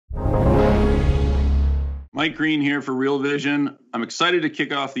Mike Green here for Real Vision. I'm excited to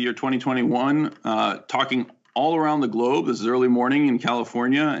kick off the year 2021, talking all around the globe. This is early morning in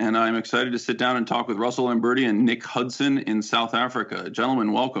California, and I'm excited to sit down and talk with Russel Lamberti and Nick Hudson in South Africa.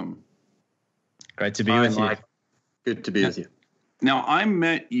 Gentlemen, welcome. Great to be with you. Good to be with you. Now, I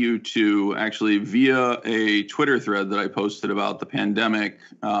met you two actually via a Twitter thread that I posted about the pandemic.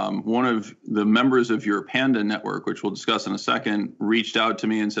 One of the members of your Panda network, which we'll discuss in a second, reached out to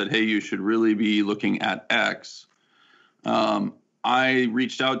me and said, hey, you should really be looking at X. I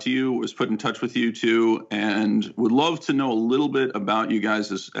reached out to you, was put in touch with you two, and would love to know a little bit about you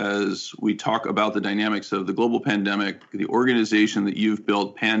guys as we talk about the dynamics of the global pandemic, the organization that you've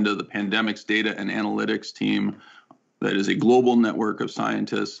built, Panda, the pandemics data and analytics team. That is a global network of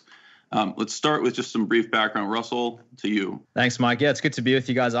scientists. Let's start with just some brief background. Russell, to you. Thanks, Mike. Yeah, it's good to be with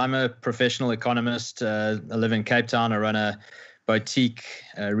you guys. I'm a professional economist. I live in Cape Town. I run a boutique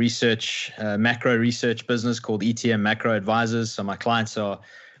macro research business called ETM Macro Advisors. So my clients are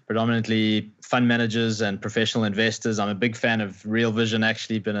predominantly fund managers and professional investors. I'm a big fan of Real Vision,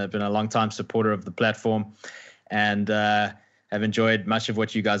 actually, been a long time supporter of the platform, and have enjoyed much of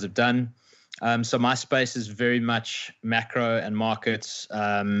what you guys have done. So my space is very much macro and markets,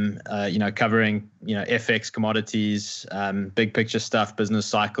 covering, FX, commodities, big picture stuff, business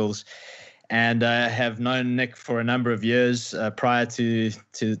cycles. And I have known Nick for a number of years prior to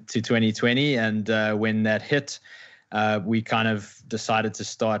 2020. And when that hit, we kind of decided to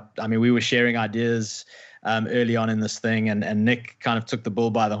start. I mean, we were sharing ideas early on in this thing, and Nick kind of took the bull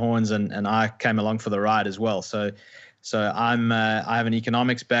by the horns, and I came along for the ride as well. So I have an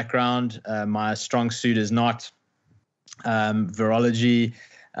economics background. My strong suit is not virology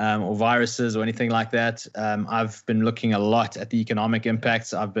or viruses or anything like that. I've been looking a lot at the economic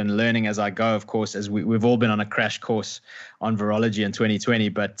impacts. I've been learning as I go, of course, as we've all been on a crash course on virology in 2020,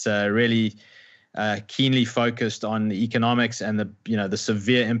 but really keenly focused on the economics and the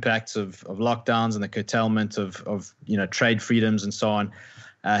severe impacts of lockdowns and the curtailment of trade freedoms and so on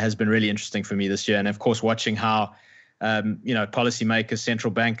has been really interesting for me this year. And of course, watching how policymakers, central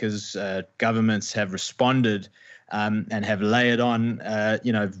bankers, governments have responded and have layered on,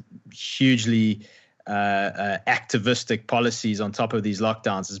 hugely activistic policies on top of these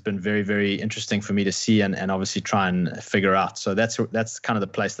lockdowns has been very, very interesting for me to see and obviously try and figure out. So that's kind of the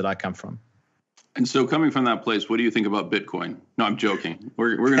place that I come from. And so coming from that place, what do you think about Bitcoin? No, I'm joking.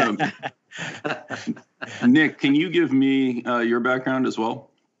 We're going to Nick, can you give me your background as well?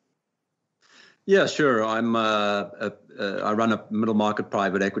 Yeah, sure. I run a middle market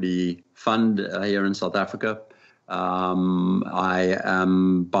private equity fund here in South Africa. I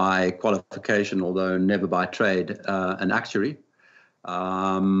am by qualification, although never by trade, an actuary.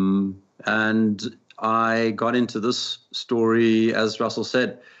 And I got into this story, as Russell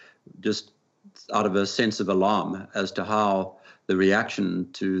said, just out of a sense of alarm as to how the reaction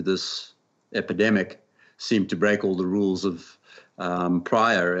to this epidemic seemed to break all the rules of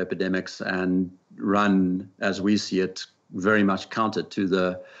prior epidemics and run, as we see it, very much counter to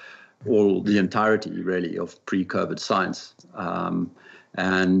the entirety, really, of pre-COVID science.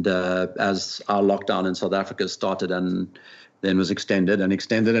 And as our lockdown in South Africa started and then was extended and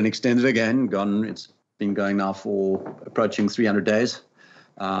extended and extended again, it's been going now for approaching 300 days,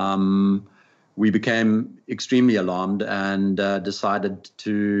 we became extremely alarmed and decided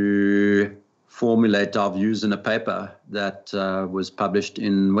to formulate our views in a paper that was published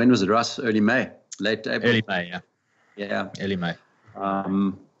in, when was it, Russ? Early May, late April? Early May, yeah. Yeah. Early May.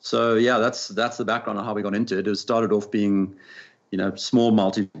 So yeah, that's the background on how we got into it. It started off being, small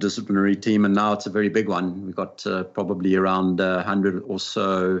multidisciplinary team, and now it's a very big one. We've got probably around 100 or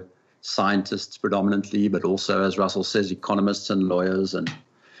so scientists predominantly, but also, as Russell says, economists and lawyers. And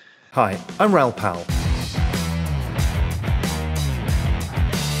Hi, I'm Raoul Powell.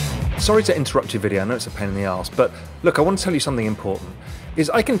 Sorry to interrupt your video, I know it's a pain in the arse, but look, I want to tell you something important.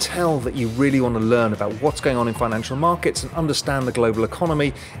 I can tell that you really want to learn about what's going on in financial markets and understand the global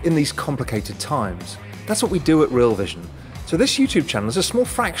economy in these complicated times. That's what we do at Real Vision. So this YouTube channel is a small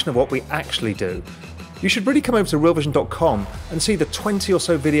fraction of what we actually do. You should really come over to realvision.com and see the 20 or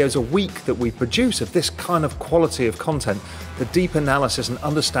so videos a week that we produce of this kind of quality of content, the deep analysis and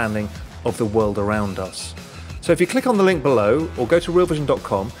understanding of the world around us. So if you click on the link below or go to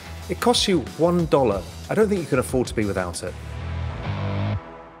realvision.com, it costs you $1. I don't think you can afford to be without it.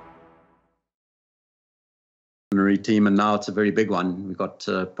 Team, and now it's a very big one. We've got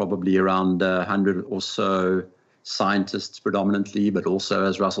probably around 100 or so scientists predominantly, but also,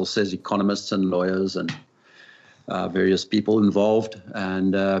 as Russell says, economists and lawyers and various people involved,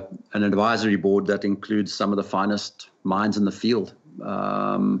 and an advisory board that includes some of the finest minds in the field.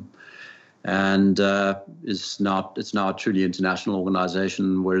 and it's now a truly international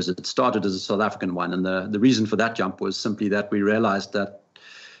organization, whereas it started as a South African one. And the reason for that jump was simply that we realized that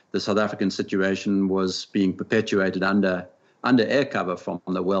the South African situation was being perpetuated under air cover from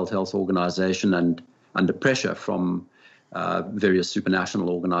the World Health Organization and under pressure from various supranational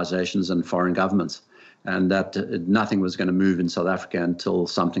organizations and foreign governments, and that nothing was going to move in South Africa until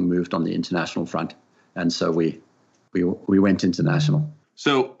something moved on the international front. And so we went international.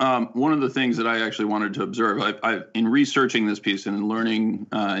 So one of the things that I actually wanted to observe, in researching this piece and in learning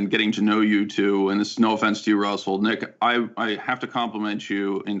and getting to know you two, and this is no offense to you, Russell, Nick, I have to compliment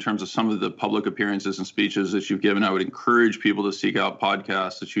you in terms of some of the public appearances and speeches that you've given. I would encourage people to seek out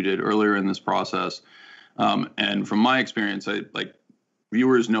podcasts that you did earlier in this process. And from my experience,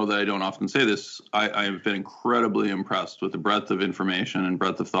 viewers know that I don't often say this. I've been incredibly impressed with the breadth of information and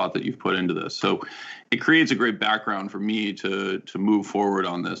breadth of thought that you've put into this. So it creates a great background for me to move forward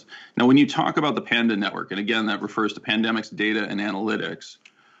on this. Now, when you talk about the Panda Network, and again, that refers to pandemics, data, and analytics,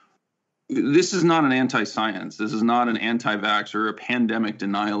 this is not an anti-science. This is not an anti-vax or a pandemic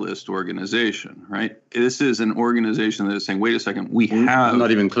denialist organization, right? This is an organization that is saying, wait a second, we have...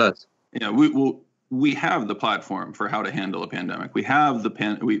 Not even close. Yeah, we have the platform for how to handle a pandemic. We have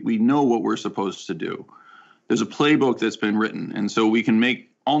we know what we're supposed to do. There's a playbook that's been written. And so we can make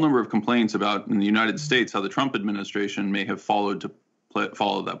all number of complaints about in the United States how the Trump administration may have followed that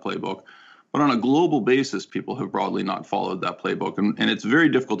playbook. But on a global basis, people have broadly not followed that playbook. And it's very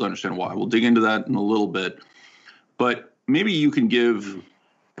difficult to understand why. We'll dig into that in a little bit. But maybe you can give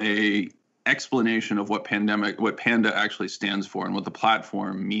a explanation of what Panda actually stands for and what the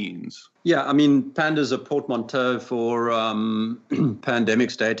platform means. Yeah, I mean, Panda is a portmanteau for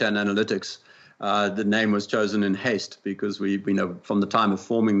pandemics, data, and analytics. The name was chosen in haste because we know from the time of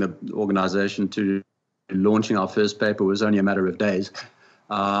forming the organization to launching our first paper was only a matter of days.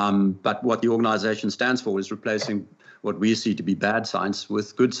 But what the organization stands for is replacing what we see to be bad science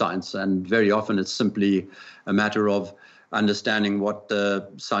with good science. And very often it's simply a matter of understanding what the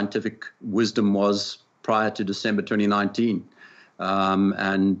scientific wisdom was prior to December 2019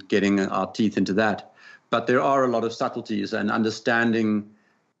 and getting our teeth into that. But there are a lot of subtleties, and understanding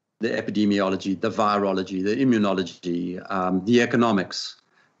the epidemiology, the virology, the immunology, the economics,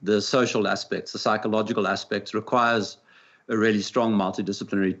 the social aspects, the psychological aspects requires a really strong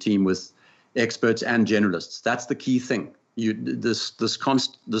multidisciplinary team with experts and generalists. That's the key thing. This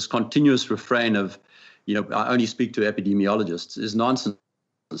continuous refrain of, I only speak to epidemiologists is nonsense.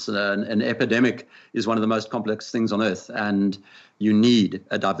 An epidemic is one of the most complex things on earth, and you need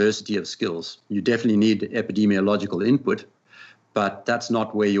a diversity of skills. You definitely need epidemiological input, but that's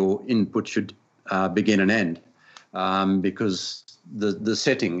not where your input should begin and end, because the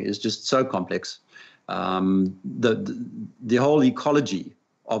setting is just so complex. The whole ecology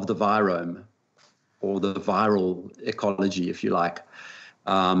of the virome, or the viral ecology, if you like,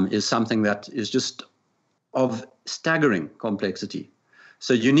 is something that is just of staggering complexity.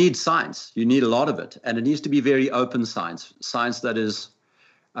 So you need science, you need a lot of it, and it needs to be very open science that is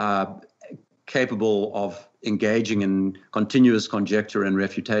capable of engaging in continuous conjecture and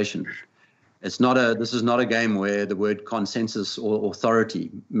refutation. This is not a game where the word consensus or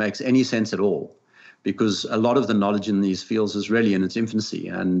authority makes any sense at all, because a lot of the knowledge in these fields is really in its infancy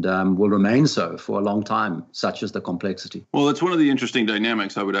and will remain so for a long time, such as the complexity. Well, it's one of the interesting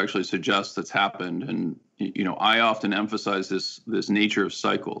dynamics I would actually suggest that's happened. And, I often emphasize this nature of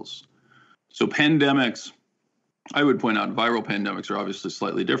cycles. So pandemics, I would point out viral pandemics are obviously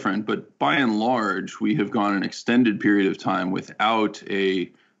slightly different, but by and large, we have gone an extended period of time without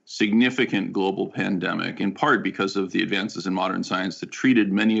a significant global pandemic, in part because of the advances in modern science that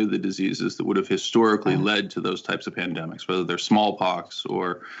treated many of the diseases that would have historically led to those types of pandemics, whether they're smallpox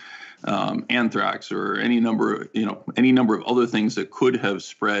or anthrax or any number of other things that could have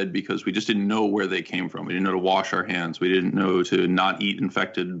spread because we just didn't know where they came from. We didn't know to wash our hands. We didn't know to not eat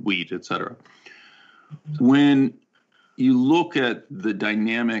infected wheat, et cetera. When you look at the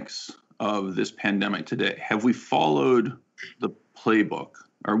dynamics of this pandemic today, have we followed the playbook?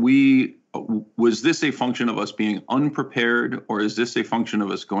 Was this a function of us being unprepared, or is this a function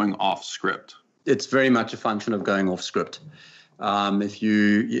of us going off script? It's very much a function of going off script. The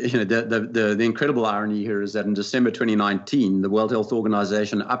incredible irony here is that in December 2019, the World Health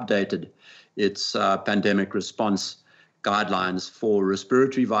Organization updated its pandemic response guidelines for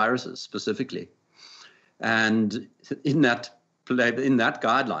respiratory viruses specifically. And in that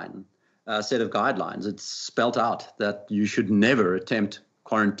guideline, set of guidelines, it's spelt out that you should never attempt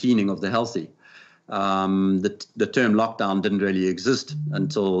quarantining of the healthy The term lockdown didn't really exist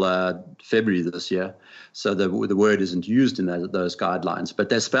until February this year, so the word isn't used in those guidelines. But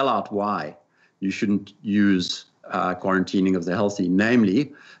they spell out why you shouldn't use quarantining of the healthy,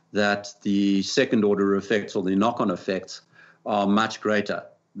 namely that the second-order effects or the knock-on effects are much greater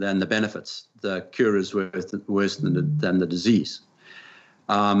than the benefits. The cure is worse than the disease.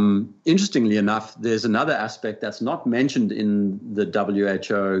 Interestingly enough, there's another aspect that's not mentioned in the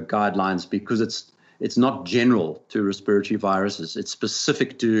WHO guidelines because it's not general to respiratory viruses. It's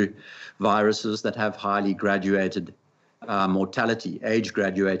specific to viruses that have highly graduated mortality,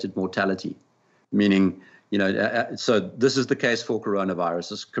 age-graduated mortality, meaning, so this is the case for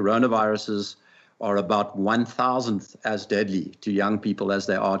coronaviruses. Coronaviruses are about 1,000th as deadly to young people as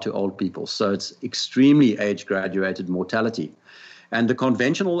they are to old people. So it's extremely age-graduated mortality. And the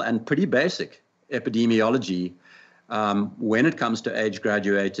conventional and pretty basic epidemiology, when it comes to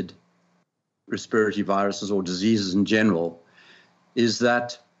age-graduated respiratory viruses or diseases in general, is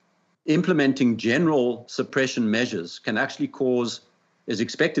that implementing general suppression measures can actually is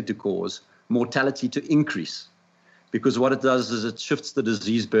expected to cause mortality to increase. Because what it does is it shifts the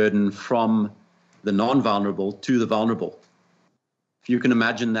disease burden from the non-vulnerable to the vulnerable. If you can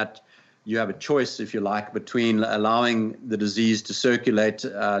imagine that you have a choice, if you like, between allowing the disease to circulate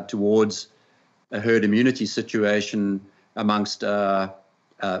towards a herd immunity situation amongst the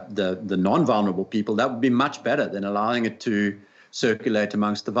non-vulnerable people, that would be much better than allowing it to circulate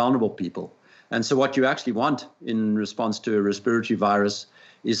amongst the vulnerable people. And so what you actually want in response to a respiratory virus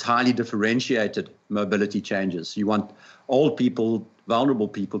is highly differentiated mobility changes. You want old people, vulnerable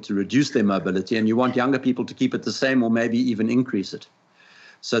people to reduce their mobility, and you want younger people to keep it the same or maybe even increase it,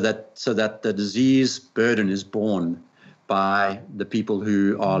 so that the disease burden is borne by the people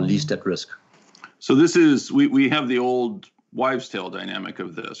who are least at risk. So this is, we have the old wives' tale dynamic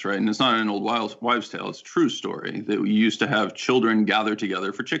of this, right? And it's not an old wives' tale, it's a true story that we used to have children gather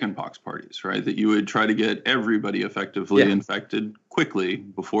together for chickenpox parties, right? That you would try to get everybody effectively infected quickly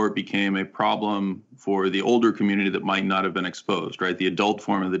before it became a problem for the older community that might not have been exposed, right? The adult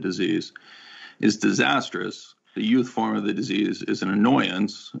form of the disease is disastrous. The youth form of the disease is an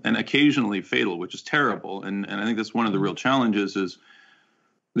annoyance and occasionally fatal, which is terrible. And I think that's one of the real challenges is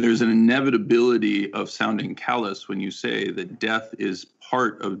there's an inevitability of sounding callous when you say that death is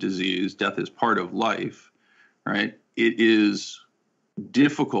part of disease, death is part of life, right? It is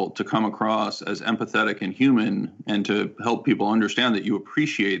difficult to come across as empathetic and human and to help people understand that you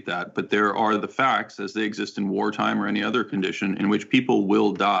appreciate that. But there are the facts as they exist in wartime or any other condition in which people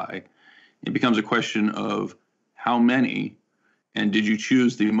will die. It becomes a question of how many, and did you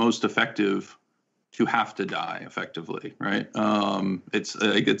choose the most effective to have to die effectively, right? It's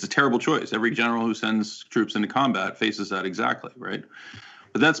a terrible choice. Every general who sends troops into combat faces that exactly, right?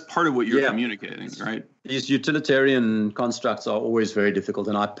 But that's part of what you're communicating, right? These utilitarian constructs are always very difficult,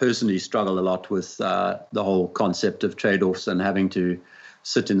 and I personally struggle a lot with the whole concept of trade-offs and having to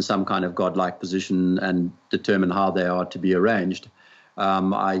sit in some kind of godlike position and determine how they are to be arranged.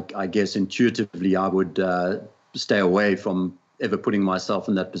 I guess intuitively I would stay away from ever putting myself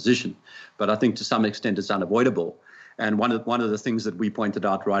in that position. But I think to some extent it's unavoidable. And one of the things that we pointed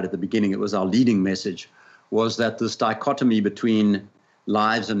out right at the beginning, it was our leading message, was that this dichotomy between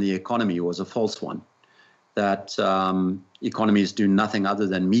lives and the economy was a false one, that economies do nothing other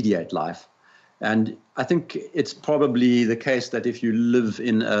than mediate life. And I think it's probably the case that if you live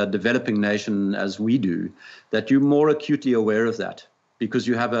in a developing nation as we do, that you're more acutely aware of that, because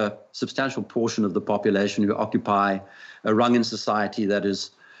you have a substantial portion of the population who occupy a rung in society that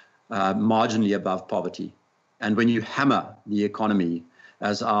is marginally above poverty. And when you hammer the economy,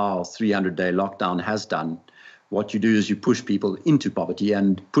 as our 300-day lockdown has done, what you do is you push people into poverty,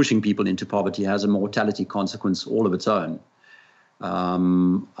 and pushing people into poverty has a mortality consequence all of its own.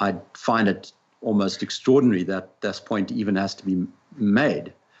 I find it almost extraordinary that this point even has to be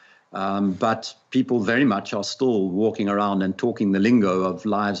made. But people very much are still walking around and talking the lingo of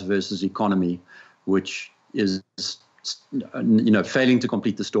lives versus economy, which is, failing to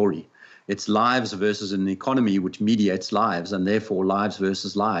complete the story. It's lives versus an economy which mediates lives, and therefore lives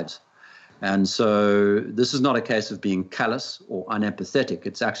versus lives. And so this is not a case of being callous or unempathetic.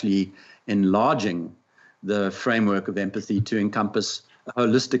 It's actually enlarging the framework of empathy to encompass a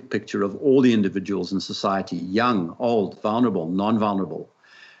holistic picture of all the individuals in society, young, old, vulnerable, non-vulnerable,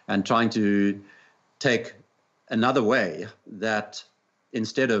 and trying to take another way that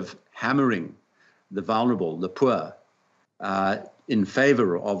instead of hammering the vulnerable, the poor, in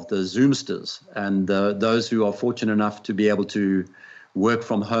favor of the Zoomsters and those who are fortunate enough to be able to work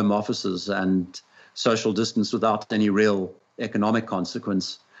from home offices and social distance without any real economic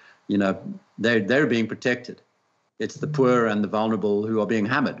consequence, they're being protected. It's the poor and the vulnerable who are being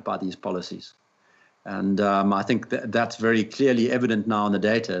hammered by these policies. And I think that's very clearly evident now in the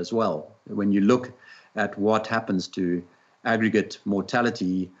data as well. When you look at what happens to aggregate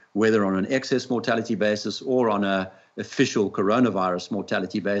mortality, whether on an excess mortality basis or on an official coronavirus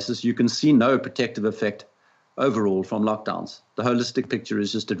mortality basis, you can see no protective effect overall from lockdowns. The holistic picture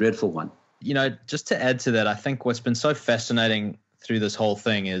is just a dreadful one. Just to add to that, I think what's been so fascinating through this whole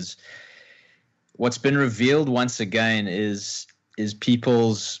thing is what's been revealed once again is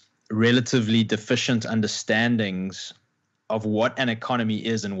people's relatively deficient understandings of what an economy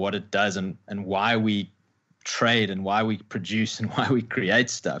is and what it does and why we trade and why we produce and why we create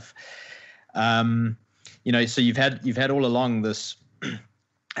stuff. So you've had all along this,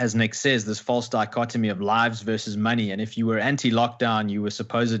 as Nick says, this false dichotomy of lives versus money. And if you were anti-lockdown, you were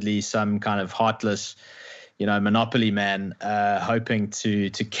supposedly some kind of heartless, monopoly man hoping to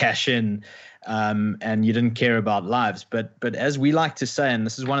cash in, and you didn't care about lives. But as we like to say, and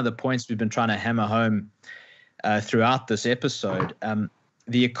this is one of the points we've been trying to hammer home throughout this episode,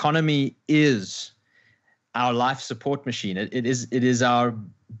 the economy is our life support machine. It is our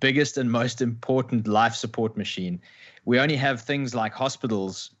biggest and most important life support machine. We only have things like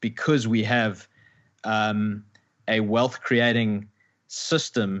hospitals because we have a wealth creating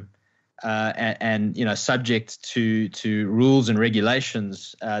system and subject to rules and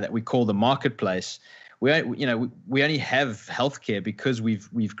regulations that we call the marketplace. We only have healthcare because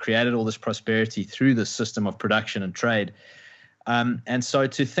we've created all this prosperity through the system of production and trade. And so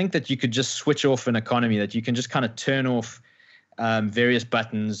to think that you could just switch off an economy, that you can just kind of turn off various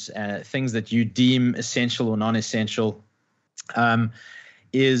buttons, things that you deem essential or non-essential,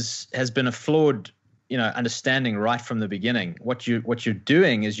 has been a flawed understanding right from the beginning. What you're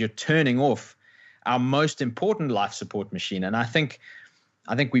doing is you're turning off our most important life support machine. And I think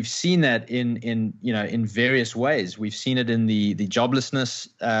we've seen that in various ways. We've seen it in the joblessness,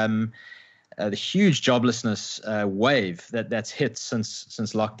 the huge joblessness wave that's hit since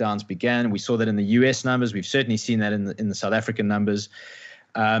lockdowns began. We saw that in the US numbers. We've certainly seen that in the South African numbers.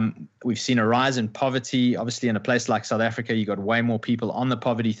 We've seen a rise in poverty. Obviously, in a place like South Africa, you got way more people on the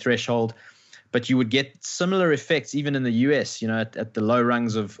poverty threshold. But you would get similar effects even in the US, at the low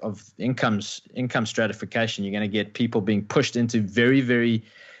rungs of income stratification. You're going to get people being pushed into very, very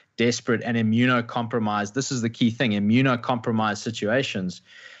desperate and immunocompromised. This is the key thing, immunocompromised situations,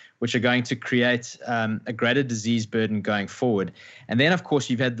 which are going to create a greater disease burden going forward. And then, of course,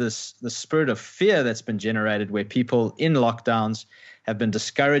 you've had the spirit of fear that's been generated where people in lockdowns have been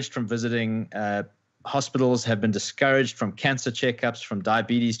discouraged from visiting hospitals, have been discouraged from cancer checkups, from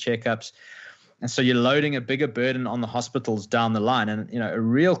diabetes checkups. And so you're loading a bigger burden on the hospitals down the line. And, a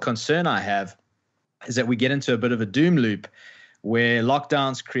real concern I have is that we get into a bit of a doom loop where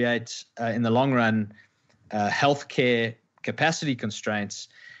lockdowns create, in the long run, healthcare capacity constraints,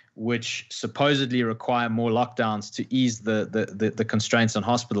 which supposedly require more lockdowns to ease the constraints on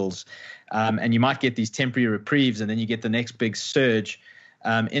hospitals. And you might get these temporary reprieves, and then you get the next big surge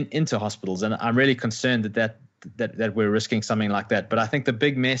into hospitals. And I'm really concerned that we're risking something like that. But I think the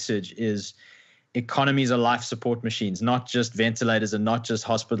big message is economies are life support machines, not just ventilators and not just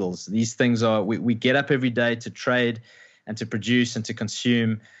hospitals. These things are, we get up every day to trade and to produce and to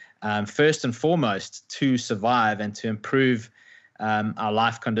consume, first and foremost to survive and to improve our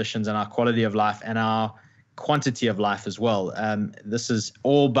life conditions and our quality of life and our quantity of life as well. This is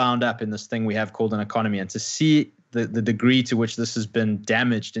all bound up in this thing we have called an economy. And to see the degree to which this has been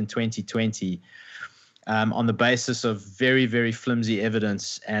damaged in 2020 on the basis of very, very flimsy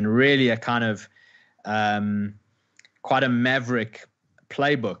evidence and really a kind of quite a maverick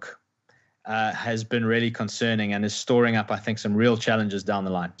playbook has been really concerning and is storing up, I think, some real challenges down the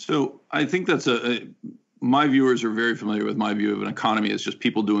line. So I think that's my viewers are very familiar with my view of an economy as just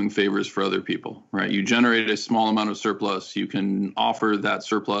people doing favors for other people, right? You generate a small amount of surplus. You can offer that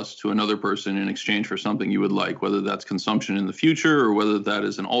surplus to another person in exchange for something you would like, whether that's consumption in the future or whether that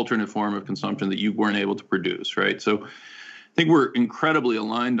is an alternate form of consumption that you weren't able to produce, right? So I think we're incredibly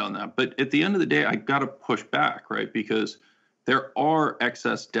aligned on that. But at the end of the day, I got to push back, right? Because there are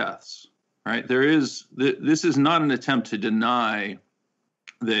excess deaths, right? This is not an attempt to deny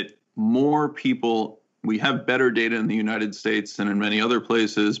that more people. We have better data in the United States than in many other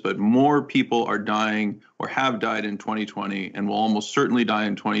places, but more people are dying or have died in 2020 and will almost certainly die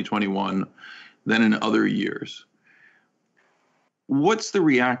in 2021 than in other years. What's the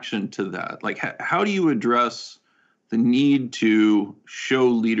reaction to that? Like, how do you address the need to show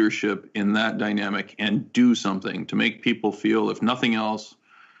leadership in that dynamic and do something to make people feel, if nothing else,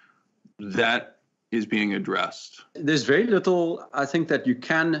 that is being addressed? There's very little, I think, that you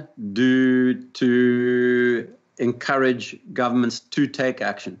can do to encourage governments to take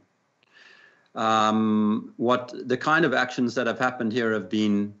action. What the kind of actions that have happened here have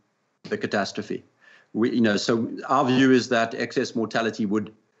been the catastrophe. So our view is that excess mortality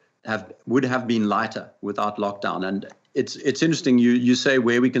would have been lighter without lockdown. And it's interesting. You say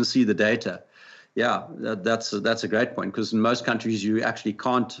where we can see the data. Yeah, that's a great point, because in most countries you actually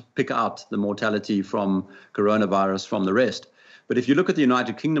can't pick out the mortality from coronavirus from the rest. But if you look at the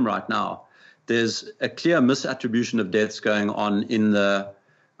United Kingdom right now, there's a clear misattribution of deaths going on in the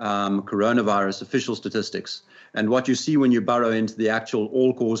coronavirus official statistics. And what you see when you burrow into the actual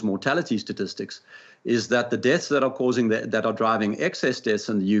all-cause mortality statistics is that the deaths that are driving excess deaths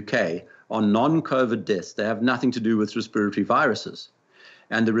in the UK are non-COVID deaths. They have nothing to do with respiratory viruses.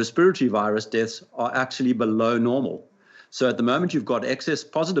 And the respiratory virus deaths are actually below normal. So at the moment, you've got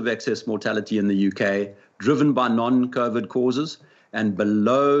positive excess mortality in the UK, driven by non-COVID causes, and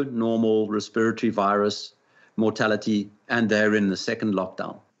below normal respiratory virus mortality, and they're in the second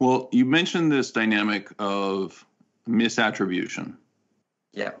lockdown. Well, you mentioned this dynamic of misattribution.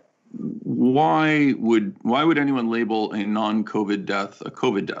 Yeah. Why would anyone label a non-COVID death a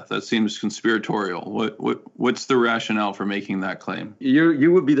COVID death? That seems conspiratorial. What's the rationale for making that claim?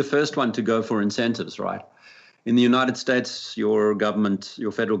 You would be the first one to go for incentives, right? In the United States, your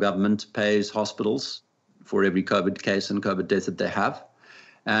federal government pays hospitals for every COVID case and COVID death that they have.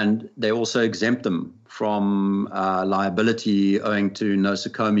 And they also exempt them from liability owing to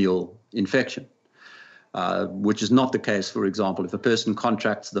nosocomial infection. Which is not the case, for example, if a person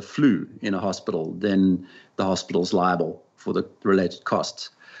contracts the flu in a hospital, then the hospital's liable for the related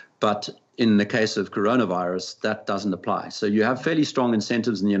costs. But in the case of coronavirus, that doesn't apply. So you have fairly strong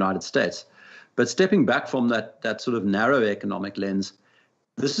incentives in the United States. But stepping back from that sort of narrow economic lens,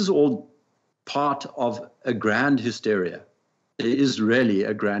 this is all part of a grand hysteria. There is really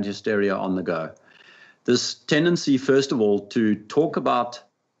a grand hysteria on the go. This tendency, first of all, to talk about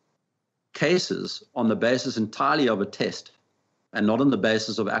cases on the basis entirely of a test and not on the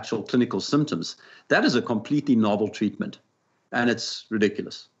basis of actual clinical symptoms, that is a completely novel treatment, and it's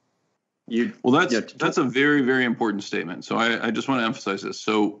ridiculous. That's a very, very important statement. So I just want to emphasize this.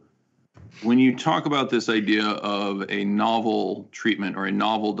 So when you talk about this idea of a novel treatment or a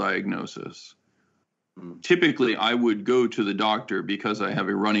novel diagnosis, typically I would go to the doctor because I have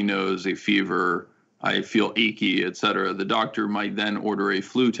a runny nose, a fever, I feel achy, et cetera. The doctor might then order a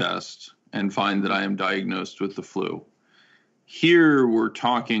flu test and find that I am diagnosed with the flu. Here, we're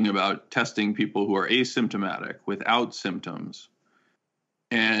talking about testing people who are asymptomatic without symptoms.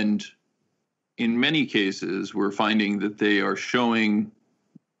 And in many cases, we're finding that they are showing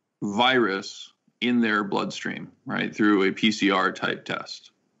virus in their bloodstream, right, through a PCR type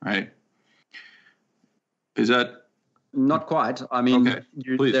test, right? Is that? Not quite. I mean,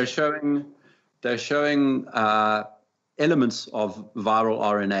 okay, they're showing elements of viral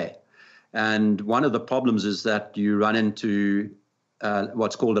RNA. And one of the problems is that you run into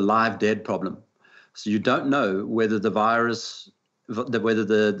what's called a live dead problem. So you don't know whether the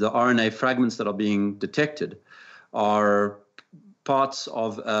RNA fragments that are being detected are parts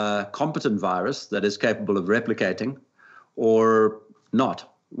of a competent virus that is capable of replicating or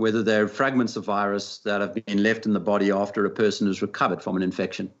not, whether they're fragments of virus that have been left in the body after a person has recovered from an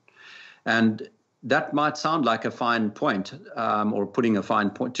infection. And that might sound like a fine point, or putting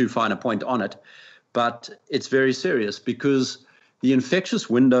too fine a point on it, but it's very serious because the infectious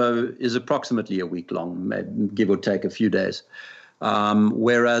window is approximately a week long, give or take a few days.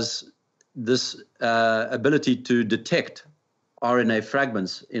 Whereas this ability to detect RNA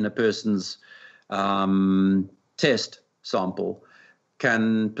fragments in a person's test sample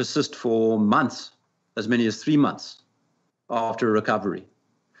can persist for months, as many as 3 months after recovery.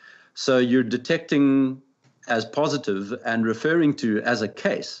 So you're detecting as positive and referring to as a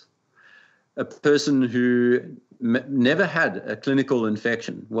case a person who never had a clinical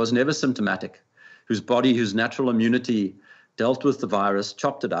infection, was never symptomatic, whose natural immunity dealt with the virus,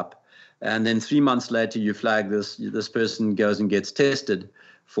 chopped it up, and then 3 months later you flag this person goes and gets tested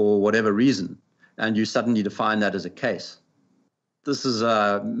for whatever reason, and you suddenly define that as a case. This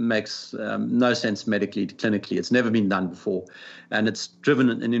makes no sense medically, clinically. It's never been done before, and it's driven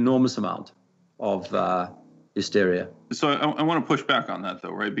an enormous amount of hysteria. So I want to push back on that,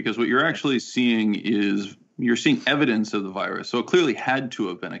 though, right? Because what you're actually seeing is you're seeing evidence of the virus. So it clearly had to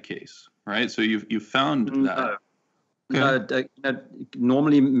have been a case, right? So you've found that. Okay. No,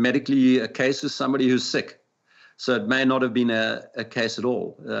 normally, medically, a case is somebody who's sick. So it may not have been a case at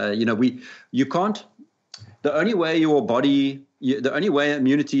all. You can't. The only way your body the only way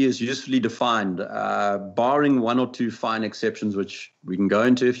immunity is usefully defined, barring one or two fine exceptions, which we can go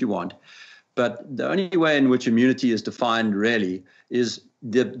into if you want, but the only way in which immunity is defined really is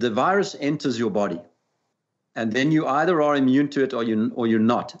the virus enters your body, and then you either are immune to it or you're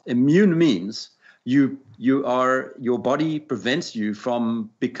not. Immune means your body prevents you from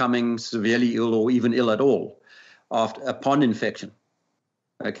becoming severely ill or even ill at all upon infection.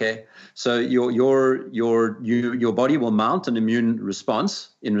 Okay, so your body will mount an immune response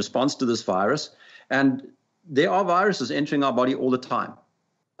in response to this virus, and there are viruses entering our body all the time,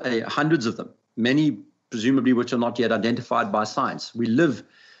 hundreds of them, many presumably which are not yet identified by science. We live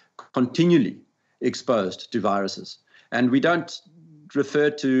continually exposed to viruses, and we don't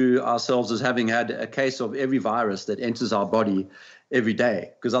refer to ourselves as having had a case of every virus that enters our body every day,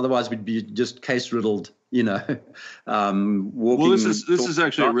 because otherwise we'd be just case riddled, walking. Well, this is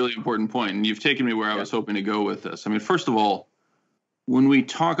actually a really important point, and you've taken me where I was hoping to go with this. I mean, first of all, when we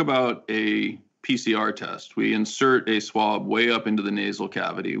talk about a PCR test, we insert a swab way up into the nasal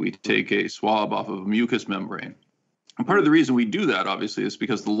cavity. We take a swab off of a mucous membrane. And part of the reason we do that, obviously, is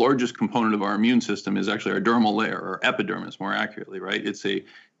because the largest component of our immune system is actually our dermal layer, or epidermis, more accurately, right? It's a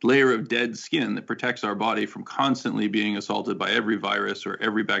layer of dead skin that protects our body from constantly being assaulted by every virus or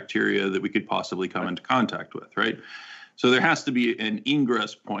every bacteria that we could possibly come into contact with, right? So there has to be an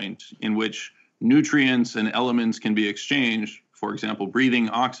ingress point in which nutrients and elements can be exchanged. For example, breathing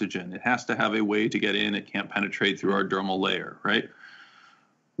oxygen, it has to have a way to get in. It can't penetrate through our dermal layer, right?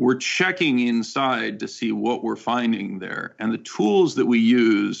 We're checking inside to see what we're finding there. And the tools that we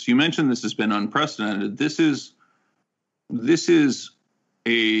use, you mentioned this has been unprecedented. This is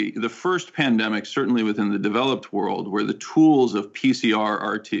the first pandemic, certainly within the developed world, where the tools of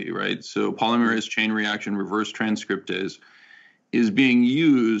PCR-RT, right? So polymerase chain reaction reverse transcriptase, is being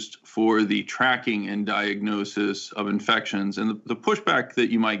used for the tracking and diagnosis of infections. And the pushback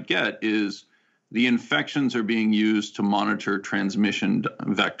that you might get is the infections are being used to monitor transmission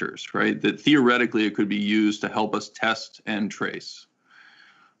vectors, right? That theoretically it could be used to help us test and trace.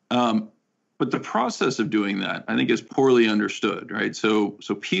 But the process of doing that, I think, is poorly understood, right? So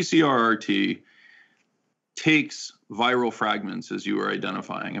PCR-RT takes viral fragments, as you were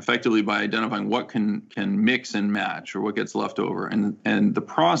identifying, effectively by identifying what can mix and match or what gets left over. And the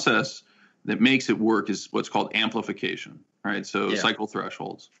process that makes it work is what's called amplification, right? So cycle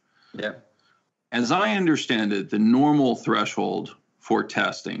thresholds. Yeah. As I understand it, the normal threshold for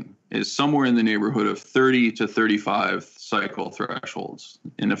testing is somewhere in the neighborhood of 30 to 35 cycle thresholds.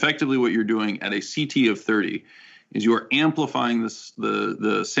 And effectively what you're doing at a CT of 30 is you're amplifying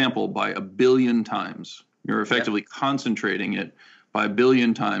the sample by 1 billion times. You're effectively concentrating it by 1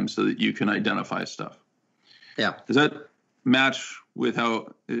 billion times so that you can identify stuff. Yeah. Does that match with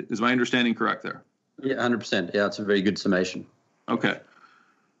how, is my understanding correct there? Yeah, 100%. Yeah, it's a very good summation. Okay.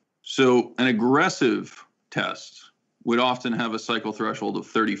 So an aggressive test would often have a cycle threshold of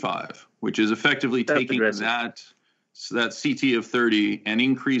 35, which is effectively taking that CT of 30 and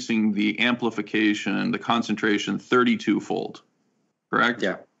increasing the amplification, the concentration 32-fold, correct?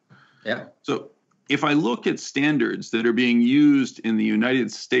 Yeah. Yeah. So if I look at standards that are being used in the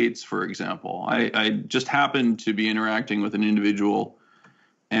United States, for example, I just happened to be interacting with an individual,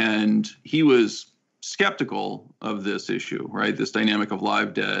 and he was skeptical of this issue, right? This dynamic of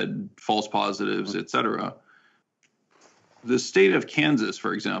live dead, false positives, et cetera. The state of Kansas,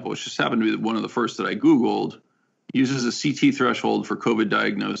 for example, which just happened to be one of the first that I Googled, uses a CT threshold for COVID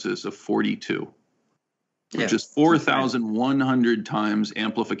diagnosis of 42, which is 4,100 times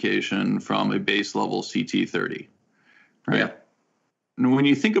amplification from a base level CT 30, right? Yeah. And when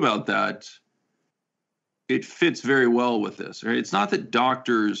you think about that, it fits very well with this, right? It's not that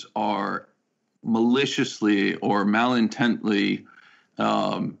doctors are maliciously or malintently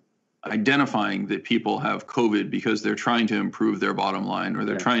identifying that people have COVID because they're trying to improve their bottom line or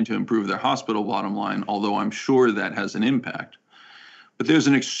they're trying to improve their hospital bottom line, although I'm sure that has an impact. But there's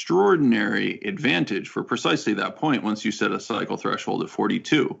an extraordinary advantage for precisely that point once you set a cycle threshold of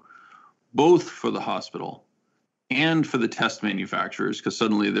 42, both for the hospital and for the test manufacturers, because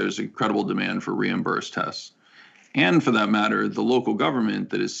suddenly there's incredible demand for reimbursed tests. And for that matter, the local government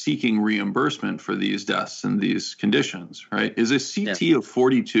that is seeking reimbursement for these deaths and these conditions, right? Is a CT of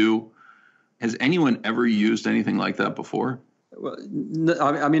 42, has anyone ever used anything like that before? Well,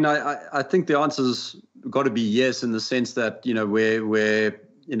 I mean, I think the answer's got to be yes, in the sense that, you know, where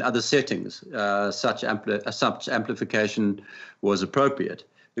in other settings, such amplification was appropriate.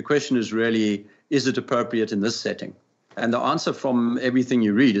 The question is really, is it appropriate in this setting? And the answer from everything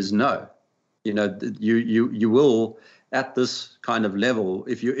you read is no. You know, you will, at this kind of level,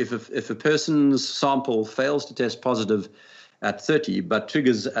 if a person's sample fails to test positive at 30, but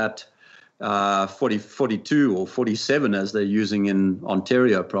triggers at 42 or 47, as they're using in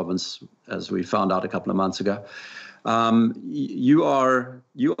Ontario province, as we found out a couple of months ago. You are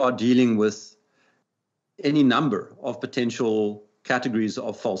dealing with any number of potential categories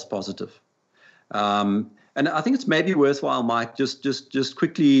of false positive. And I think it's maybe worthwhile, Mike, just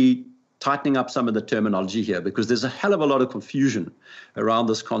quickly tightening up some of the terminology here, because there's a hell of a lot of confusion around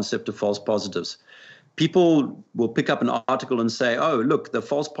this concept of false positives. People will pick up an article and say, oh, look, the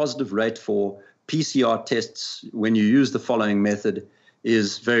false positive rate for PCR tests when you use the following method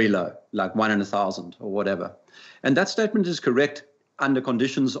is very low, like 1 in 1,000 or whatever. And that statement is correct under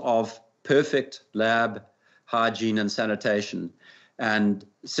conditions of perfect lab hygiene and sanitation, and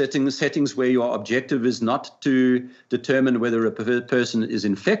settings where your objective is not to determine whether a person is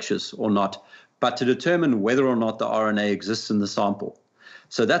infectious or not, but to determine whether or not the RNA exists in the sample.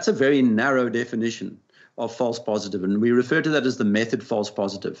 So that's a very narrow definition of false positive, and we refer to that as the method false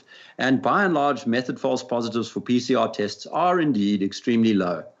positive. And by and large, method false positives for PCR tests are indeed extremely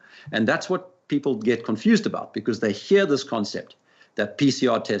low. And that's what people get confused about, because they hear this concept that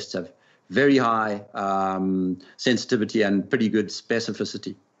PCR tests have very high sensitivity and pretty good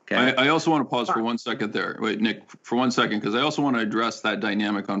specificity. Okay? I also want to pause for 1 second there. Wait, Nick, for 1 second, because I also want to address that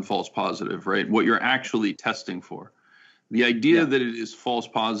dynamic on false positive, right? What you're actually testing for. The idea that it is false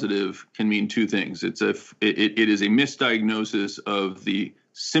positive can mean two things. It is a misdiagnosis of the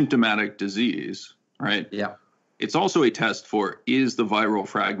symptomatic disease, right? Yeah. It's also a test for, is the viral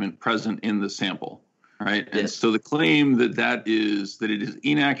fragment present in the sample, right? And so the claim that it is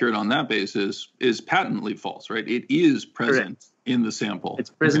inaccurate on that basis is patently false, right? It is present in the sample. It's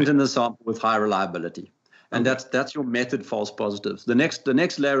present in the sample with high reliability. And that's your method false positive. The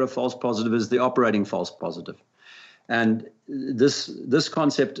next layer of false positive is the operating false positive. And this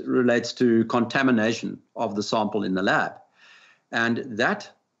concept relates to contamination of the sample in the lab. And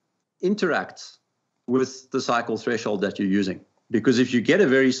that interacts with the cycle threshold that you're using. Because if you get a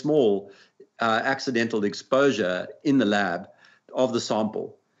very small accidental exposure in the lab of the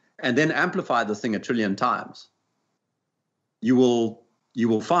sample and then amplify the thing 1 trillion times, you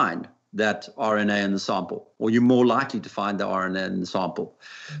will find that RNA in the sample, or you're more likely to find the RNA in the sample.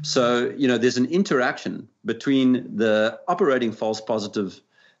 So, there's an interaction between the operating false positive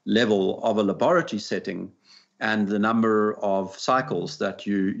level of a laboratory setting and the number of cycles that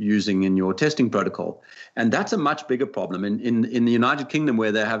you're using in your testing protocol. And that's a much bigger problem. In the United Kingdom,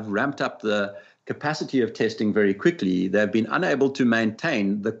 where they have ramped up the capacity of testing very quickly, they've been unable to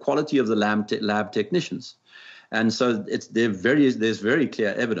maintain the quality of the lab technicians. And so there's very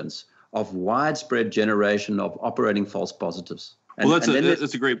clear evidence of widespread generation of operating false positives. That's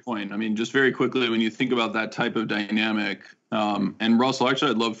a great point. I mean, just very quickly, when you think about that type of dynamic, and Russell,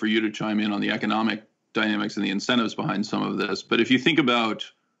 actually, I'd love for you to chime in on the economic dynamics and the incentives behind some of this. But if you think about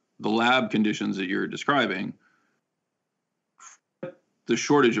the lab conditions that you're describing, the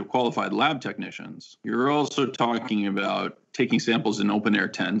shortage of qualified lab technicians, you're also talking about taking samples in open air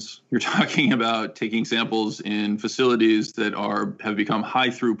tents. You're talking about taking samples in facilities that have become high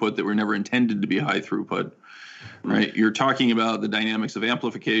throughput that were never intended to be high throughput, right? You're talking about the dynamics of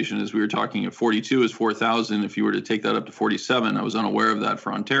amplification, as we were talking at 42 is 4,000. If you were to take that up to 47, I was unaware of that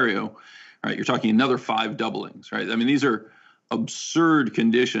for Ontario, right? You're talking another 5 doublings, right? I mean, these are absurd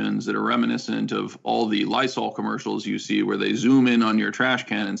conditions that are reminiscent of all the Lysol commercials you see where they zoom in on your trash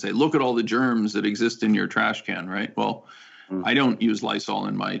can and say, look at all the germs that exist in your trash can, right? Well, I don't use Lysol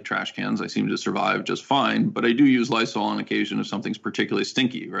in my trash cans. I seem to survive just fine, but I do use Lysol on occasion if something's particularly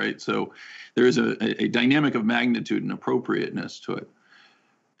stinky, right? So there is a dynamic of magnitude and appropriateness to it.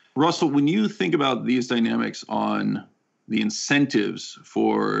 Russell, when you think about these dynamics on the incentives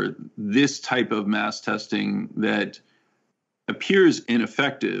for this type of mass testing that appears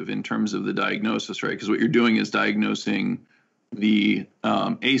ineffective in terms of the diagnosis, right? Because what you're doing is diagnosing the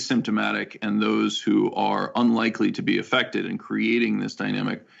asymptomatic and those who are unlikely to be affected and creating this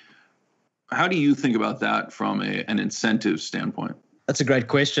dynamic. How do you think about that from an incentive standpoint? That's a great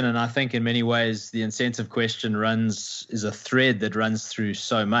question. And I think in many ways, the incentive question is a thread that runs through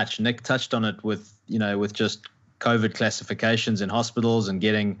so much. Nick touched on it with just COVID classifications in hospitals and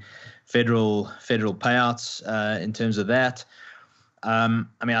getting federal payouts in terms of that.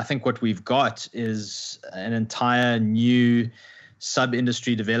 I think what we've got is an entire new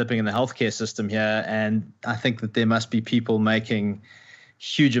sub-industry developing in the healthcare system here. And I think that there must be people making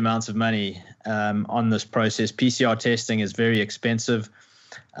huge amounts of money on this process. PCR testing is very expensive.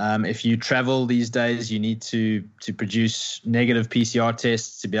 If you travel these days, you need to produce negative PCR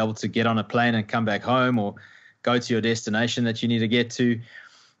tests to be able to get on a plane and come back home or go to your destination that you need to get to.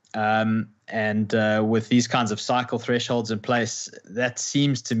 And with these kinds of cycle thresholds in place, that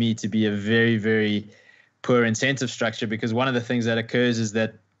seems to me to be a very, very poor incentive structure, because one of the things that occurs is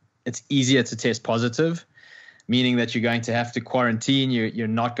that it's easier to test positive, meaning that you're going to have to quarantine, you're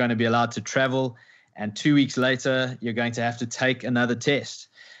not going to be allowed to travel, and 2 weeks later, you're going to have to take another test.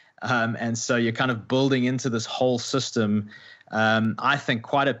 And so you're kind of building into this whole system, I think,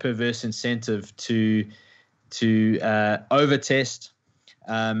 quite a perverse incentive to over-test,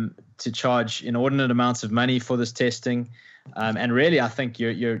 to charge inordinate amounts of money for this testing. And really, I think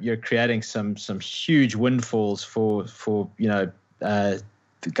you're creating some huge windfalls for the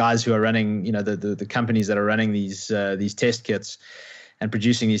guys who are running, the companies that are running these test kits and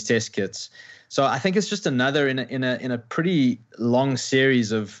producing these test kits. So I think it's just another in a pretty long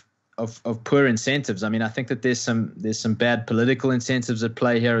series of poor incentives. I mean, I think that there's some bad political incentives at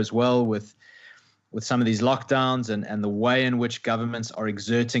play here as well with some of these lockdowns and the way in which governments are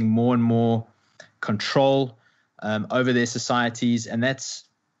exerting more and more control over their societies. And that's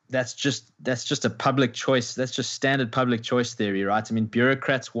just a public choice. That's just standard public choice theory, right? I mean,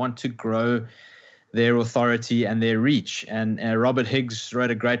 bureaucrats want to grow their authority and their reach. And Robert Higgs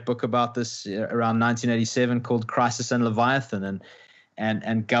wrote a great book about this around 1987 called Crisis and Leviathan.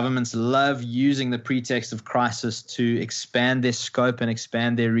 And governments love using the pretext of crisis to expand their scope and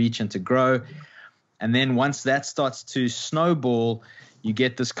expand their reach and to grow. And then once that starts to snowball, you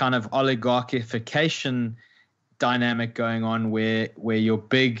get this kind of oligarchification dynamic going on where your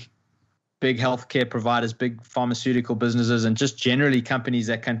big healthcare providers, big pharmaceutical businesses, and just generally companies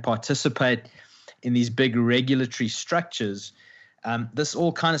that can participate in these big regulatory structures, this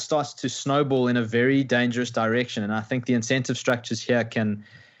all kind of starts to snowball in a very dangerous direction. And I think the incentive structures here can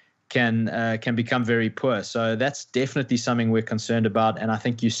become very poor. So that's definitely something we're concerned about. And I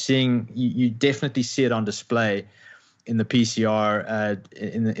think you definitely see it on display in the PCR,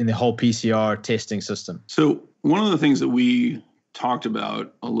 in the whole PCR testing system. So one of the things that we talked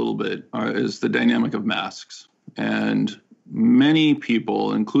about a little bit is the dynamic of masks. And many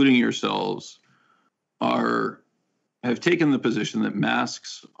people, including yourselves, have taken the position that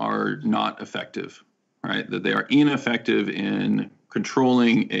masks are not effective, right? That they are ineffective in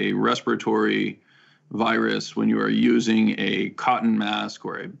controlling a respiratory virus when you are using a cotton mask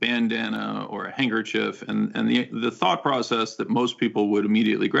or a bandana or a handkerchief. And the thought process that most people would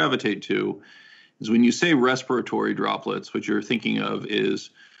immediately gravitate to is when you say respiratory droplets, what you're thinking of is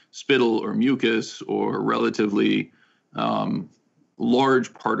spittle or mucus or relatively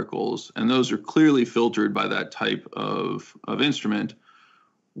large particles, and those are clearly filtered by that type of instrument.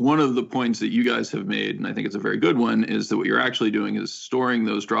 One of the points that you guys have made, and I think it's a very good one, is that what you're actually doing is storing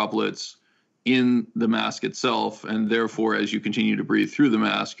those droplets in the mask itself, and therefore, as you continue to breathe through the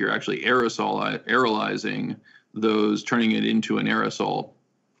mask, you're actually aerolizing those, turning it into an aerosol,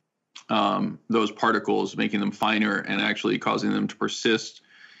 those particles, making them finer and actually causing them to persist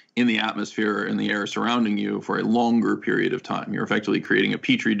in the atmosphere, in the air surrounding you for a longer period of time. You're effectively creating a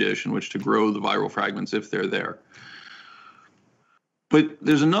petri dish in which to grow the viral fragments if they're there. But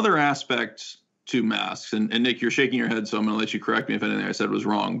there's another aspect to masks, and Nick, you're shaking your head, so I'm going to let you correct me if anything I said was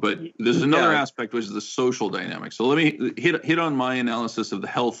wrong. But there's another aspect, which is the social dynamic. So let me hit on my analysis of the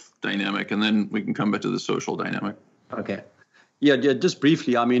health dynamic, and then we can come back to the social dynamic. Okay. Yeah, just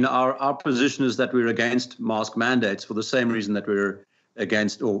briefly, I mean, our position is that we're against mask mandates for the same reason that we're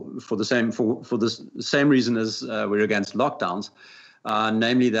against, or for the same reason as we're against lockdowns,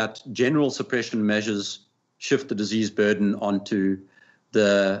 namely that general suppression measures shift the disease burden onto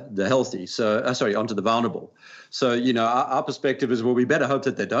the healthy, onto the vulnerable. So, our perspective is, well, we better hope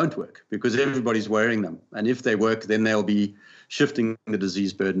that they don't work because everybody's wearing them. And if they work, then they'll be shifting the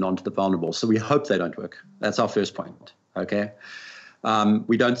disease burden onto the vulnerable. So we hope they don't work. That's our first point. Okay.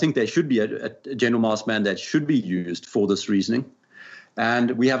 We don't think there should be a general mask mandate should be used for this reasoning.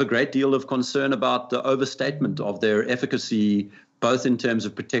 And we have a great deal of concern about the overstatement of their efficacy, both in terms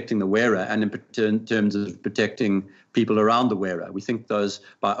of protecting the wearer and in terms of protecting people around the wearer. We think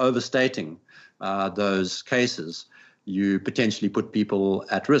by overstating those cases, you potentially put people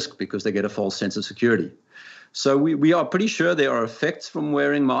at risk because they get a false sense of security. So we are pretty sure there are effects from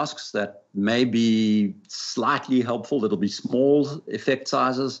wearing masks that may be slightly helpful. That'll be small effect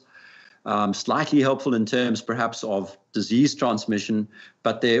sizes. Slightly helpful in terms perhaps of disease transmission,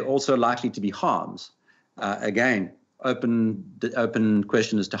 but they're also likely to be harms. Again, the open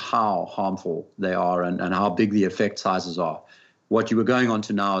question as to how harmful they are and how big the effect sizes are. What you were going on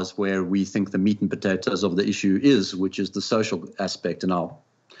to now is where we think the meat and potatoes of the issue is, which is the social aspect, and I'll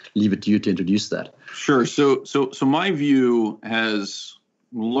leave it to you to introduce that. Sure. So my view has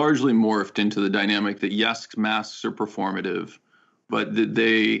largely morphed into the dynamic that yes, masks are performative, but that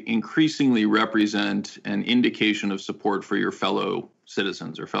they increasingly represent an indication of support for your fellow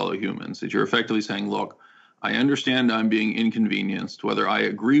citizens or fellow humans, that you're effectively saying, look, I understand I'm being inconvenienced, whether I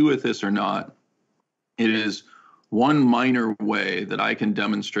agree with this or not. It is one minor way that I can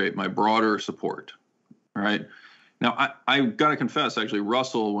demonstrate my broader support. All right. Now, I've got to confess, actually,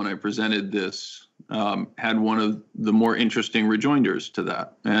 Russell, when I presented this, had one of the more interesting rejoinders to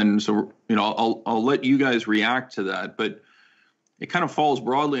that. And so, I'll let you guys react to that, but it kind of falls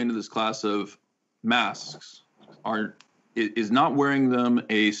broadly into this class of masks. Is not wearing them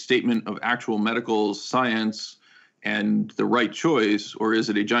a statement of actual medical science and the right choice, or is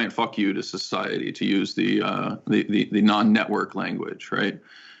it a giant fuck you to society, to use the non-network language, right?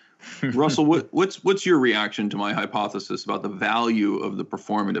 Russell, what's your reaction to my hypothesis about the value of the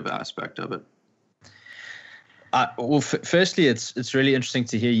performative aspect of it? Well, firstly, it's really interesting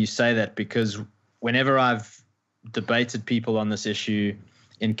to hear you say that, because whenever I've debated people on this issue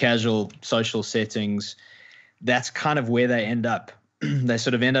in casual social settings, that's kind of where they end up. They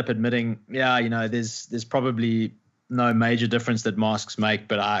sort of end up admitting, yeah, there's probably no major difference that masks make,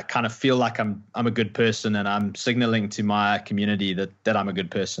 but I kind of feel like I'm a good person, and I'm signaling to my community that I'm a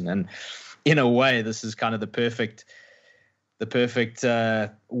good person. And in a way, this is kind of the perfect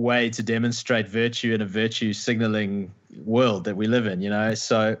way to demonstrate virtue in a virtue signaling world that we live in,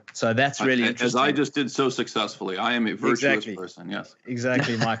 So that's really interesting. As I just did so successfully. I am a virtuous person. Yes,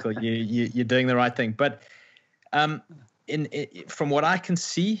 exactly, Michael. You're doing the right thing, but from what I can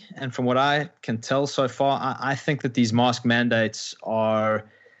see and from what I can tell so far, I think that these mask mandates are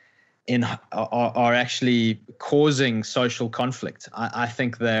actually causing social conflict. I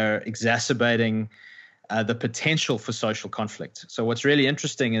think they're exacerbating the potential for social conflict. So what's really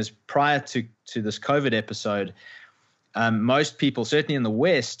interesting is, prior to this COVID episode, most people, certainly in the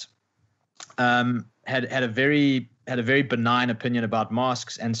West, had a very benign opinion about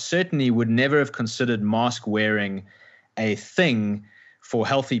masks, and certainly would never have considered mask wearing a thing for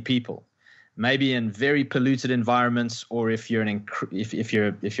healthy people. Maybe in very polluted environments, or if you're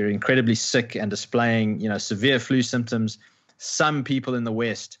incredibly sick and displaying severe flu symptoms, some people in the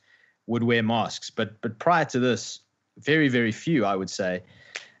West would wear masks. But prior to this, very, very few, I would say.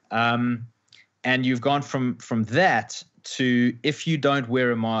 And you've gone from that to, if you don't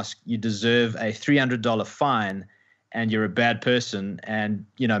wear a mask, you deserve a $300 fine and you're a bad person. And,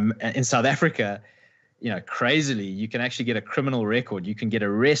 in South Africa, crazily, you can actually get a criminal record. You can get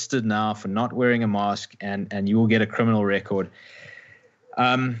arrested now for not wearing a mask, and you will get a criminal record.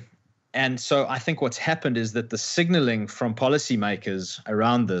 And so I think what's happened is that the signaling from policymakers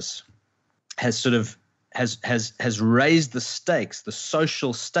around this has raised the stakes, the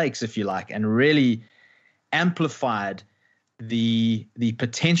social stakes, if you like, and really amplified the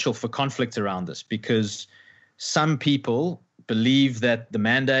potential for conflict around this, because some people believe that the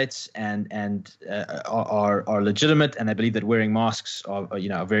mandates are legitimate, and they believe that wearing masks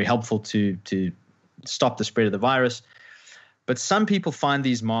are very helpful to stop the spread of the virus. But some people find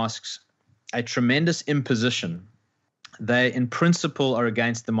these masks a tremendous imposition. They, in principle, are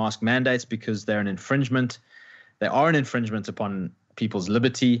against the mask mandates because they're an infringement. They are an infringement upon people's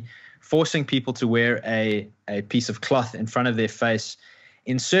liberty. Forcing people to wear a piece of cloth in front of their face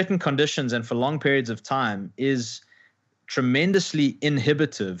in certain conditions and for long periods of time is tremendously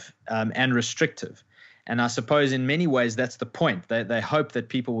inhibitive and restrictive. And I suppose in many ways that's the point. They hope that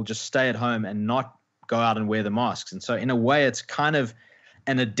people will just stay at home and not go out and wear the masks. And so in a way, it's kind of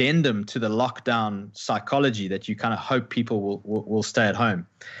an addendum to the lockdown psychology that you kind of hope people will stay at home.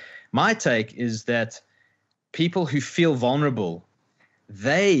 My take is that people who feel vulnerable,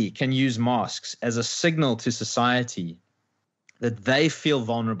 they can use masks as a signal to society that they feel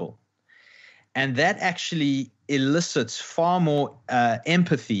vulnerable. And that actually elicits far more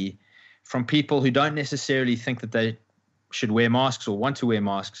empathy from people who don't necessarily think that they should wear masks or want to wear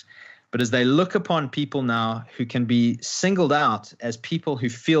masks. But as they look upon people now who can be singled out as people who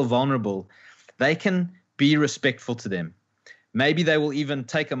feel vulnerable, they can be respectful to them. Maybe they will even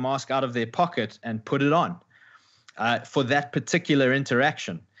take a mask out of their pocket and put it on for that particular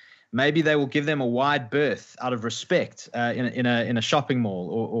interaction. Maybe they will give them a wide berth out of respect in a shopping mall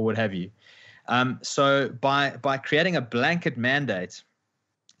or what have you. So by creating a blanket mandate,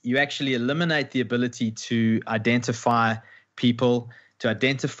 you actually eliminate the ability to identify people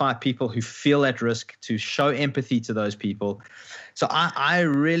who feel at risk, to show empathy to those people. So I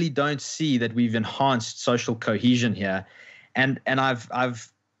really don't see that we've enhanced social cohesion here. And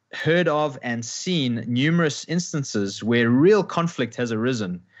I've heard of and seen numerous instances where real conflict has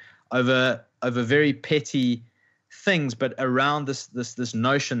arisen over very petty things, but around this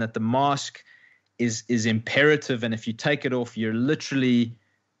notion that the mask is imperative. And if you take it off, you're literally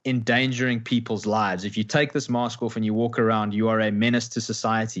endangering people's lives. If you take this mask off and you walk around, you are a menace to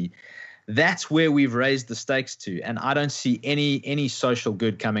society. That's where we've raised the stakes to. And I don't see any social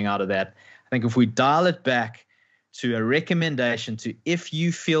good coming out of that. I think if we dial it back to a recommendation to, if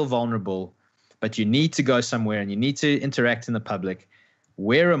you feel vulnerable, but you need to go somewhere and you need to interact in the public,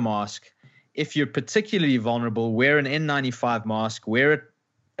 wear a mask. If you're particularly vulnerable, wear an N95 mask, wear it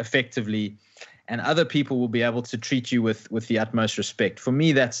effectively, and other people will be able to treat you with the utmost respect. For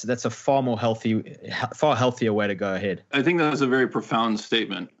me, that's a far healthier way to go ahead. I think that's a very profound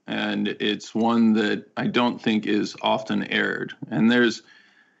statement, and it's one that I don't think is often aired. And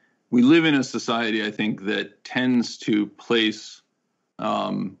we live in a society, I think, that tends to place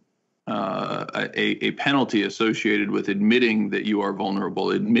a penalty associated with admitting that you are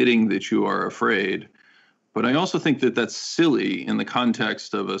vulnerable, admitting that you are afraid. But I also think that that's silly in the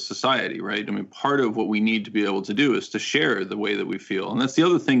context of a society, right? I mean, part of what we need to be able to do is to share the way that we feel. And that's the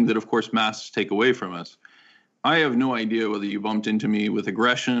other thing that, of course, masks take away from us. I have no idea whether you bumped into me with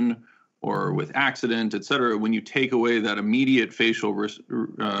aggression or with accident, et cetera, when you take away that immediate facial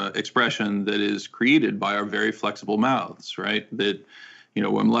expression that is created by our very flexible mouths, right? That,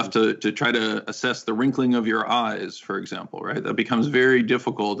 I'm left to try to assess the wrinkling of your eyes, for example, right? That becomes very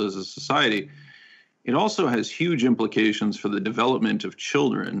difficult as a society. It also has huge implications for the development of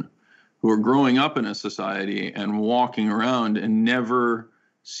children who are growing up in a society and walking around and never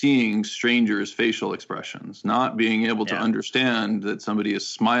seeing strangers' facial expressions, not being able to understand that somebody is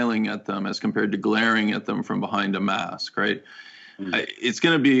smiling at them as compared to glaring at them from behind a mask, right? It's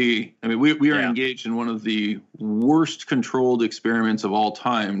going to be, we are engaged in one of the worst controlled experiments of all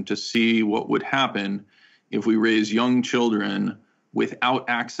time to see what would happen if we raise young children without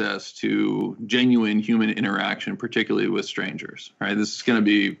access to genuine human interaction, particularly with strangers, right? This is going to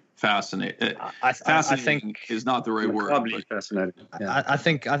be fascinating. Fascinating, I think, is not the right word. Probably fascinating. Yeah. I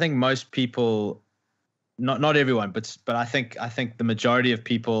think most people, not everyone, but I think the majority of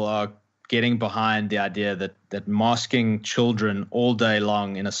people are getting behind the idea that masking children all day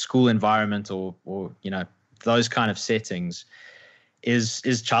long in a school environment or those kind of settings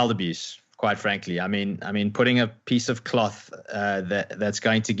is child abuse. Quite frankly, I mean, putting a piece of cloth that's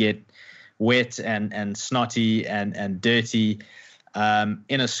going to get wet and snotty and dirty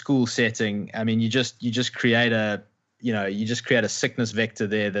in a school setting. I mean, you just create a sickness vector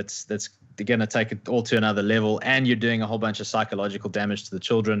there that's going to take it all to another level, and you're doing a whole bunch of psychological damage to the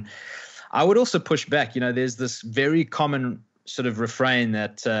children. I would also push back. There's this very common sort of refrain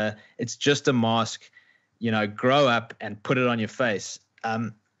that it's just a mask. Grow up and put it on your face.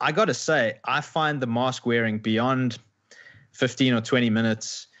 I got to say, I find the mask wearing beyond 15 or 20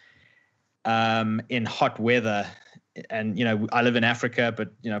 minutes in hot weather, and, I live in Africa,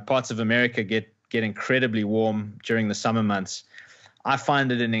 but, parts of America get incredibly warm during the summer months. I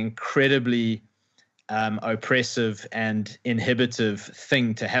find it an incredibly oppressive and inhibitive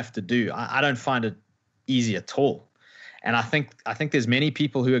thing to have to do. I don't find it easy at all. And I think there's many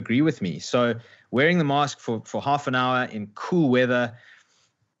people who agree with me. So wearing the mask for half an hour in cool weather,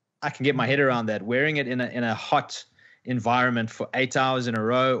 I can get my head around that. Wearing it in a hot environment for 8 hours in a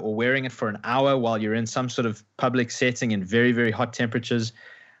row, or wearing it for an hour while you're in some sort of public setting in very, very hot temperatures,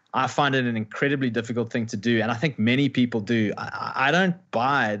 I find it an incredibly difficult thing to do. And I think many people do. I don't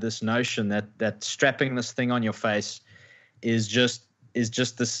buy this notion that strapping this thing on your face is just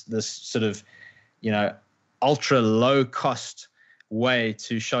this sort of, ultra low cost way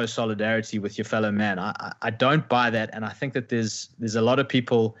to show solidarity with your fellow man. I don't buy that. And I think that there's a lot of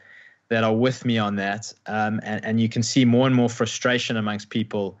people that are with me on that. And you can see more and more frustration amongst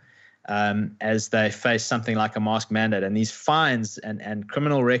people as they face something like a mask mandate. And these fines and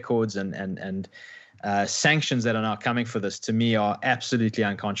criminal records and sanctions that are now coming for this, to me, are absolutely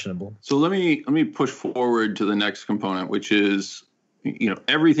unconscionable. So let me push forward to the next component, which is,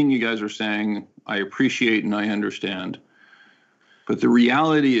 everything you guys are saying, I appreciate and I understand. But the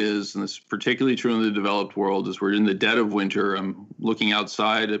reality is, and this is particularly true in the developed world, is we're in the dead of winter. I'm looking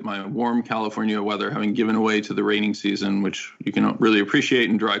outside at my warm California weather, having given away to the raining season, which you can really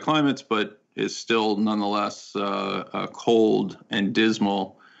appreciate in dry climates, but is still nonetheless cold and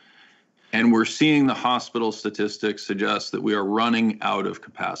dismal. And we're seeing the hospital statistics suggest that we are running out of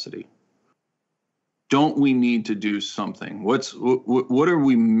capacity. Don't we need to do something? What are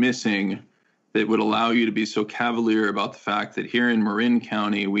we missing that would allow you to be so cavalier about the fact that here in Marin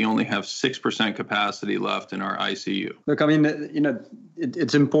County, we only have 6% capacity left in our ICU? Look, I mean,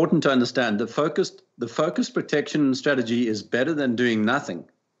 it's important to understand the focused protection strategy is better than doing nothing,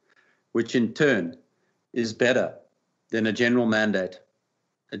 which in turn is better than a general mandate.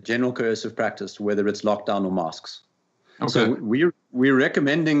 a general coercive practice, whether it's lockdown or masks. Okay. So we're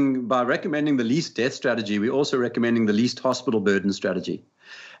recommending, by recommending the least death strategy, we're also recommending the least hospital burden strategy.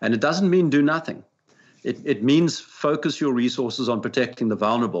 And it doesn't mean do nothing. It means focus your resources on protecting the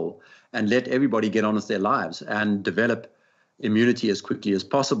vulnerable and let everybody get on with their lives and develop immunity as quickly as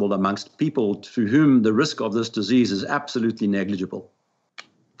possible amongst people to whom the risk of this disease is absolutely negligible.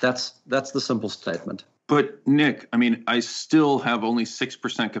 That's the simple statement. But Nick, I mean, I still have only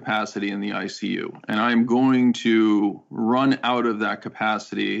 6% capacity in the ICU, and I'm going to run out of that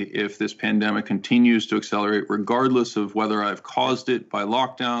capacity if this pandemic continues to accelerate, regardless of whether I've caused it by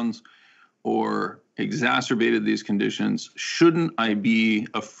lockdowns or exacerbated these conditions. Shouldn't I be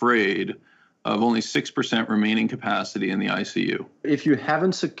afraid of only 6% remaining capacity in the ICU? If you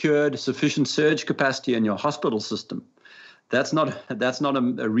haven't secured sufficient surge capacity in your hospital system, that's not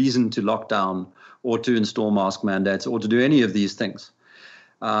a reason to lock down or to install mask mandates or to do any of these things.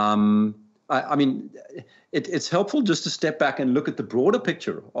 I mean, it's helpful just to step back and look at the broader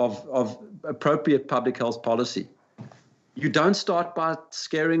picture of appropriate public health policy. You don't start by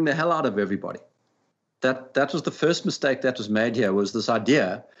scaring the hell out of everybody. That was the first mistake that was made here, was this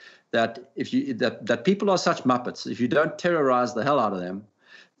idea that that people are such muppets. If you don't terrorize the hell out of them,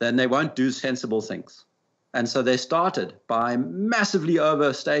 then they won't do sensible things. And so they started by massively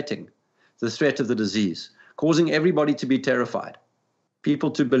overstating the threat of the disease, causing everybody to be terrified,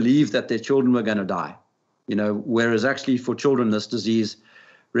 people to believe that their children were going to die, whereas actually for children, this disease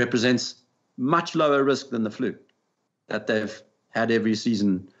represents much lower risk than the flu that they've had every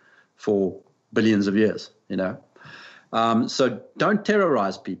season for billions of years, So don't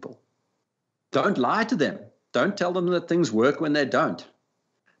terrorize people. Don't lie to them. Don't tell them that things work when they don't.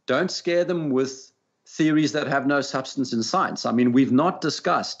 Don't scare them with theories that have no substance in science. I mean, we've not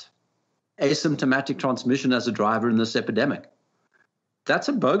discussed asymptomatic transmission as a driver in this epidemic. That's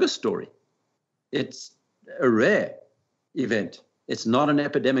a bogus story. It's a rare event. It's not an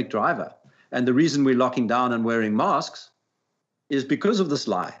epidemic driver. And the reason we're locking down and wearing masks is because of this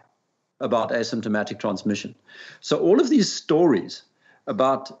lie about asymptomatic transmission. So all of these stories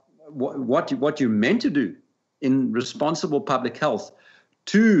about what you're meant to do in responsible public health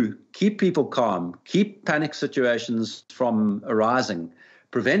to keep people calm, keep panic situations from arising,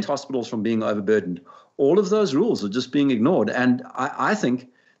 prevent hospitals from being overburdened, all of those rules are just being ignored. And I think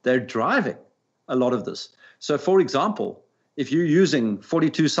they're driving a lot of this. So, for example, if you're using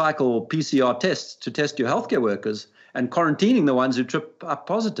 42-cycle PCR tests to test your healthcare workers and quarantining the ones who trip up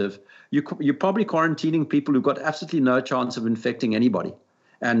positive, you're probably quarantining people who've got absolutely no chance of infecting anybody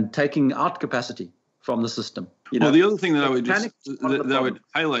and taking out capacity from the system. Well, the other thing that I would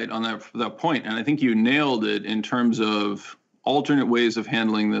highlight on that point, and I think you nailed it in terms of alternate ways of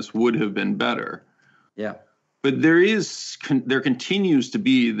handling this would have been better. Yeah. But there continues to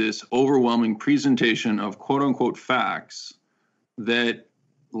be this overwhelming presentation of quote unquote facts that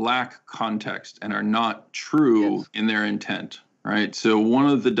lack context and are not true in their intent, right? So one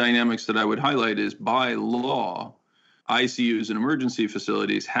of the dynamics that I would highlight is, by law, ICUs and emergency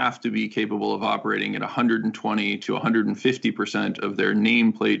facilities have to be capable of operating at 120 to 150% of their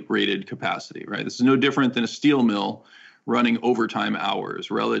nameplate rated capacity, right? This is no different than a steel mill running overtime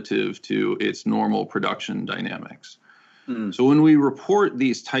hours relative to its normal production dynamics. So when we report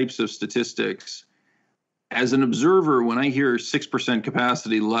these types of statistics, as an observer, when I hear 6%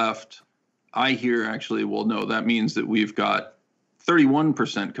 capacity left, I hear actually, well, no, that means that we've got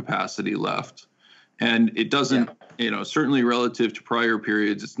 31% capacity left. And it doesn't, certainly relative to prior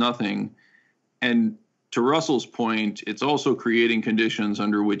periods, it's nothing. And to Russell's point, it's also creating conditions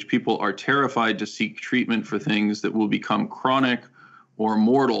under which people are terrified to seek treatment for things that will become chronic or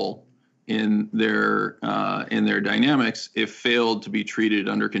mortal in their dynamics if failed to be treated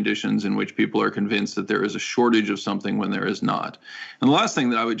under conditions in which people are convinced that there is a shortage of something when there is not. And the last thing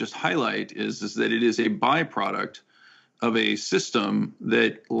that I would just highlight is that it is a byproduct of a system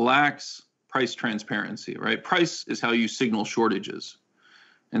that lacks price transparency, right? Price is how you signal shortages.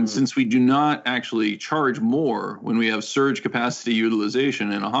 And since we do not actually charge more when we have surge capacity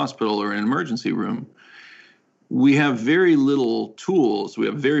utilization in a hospital or an emergency room, we have very little tools. We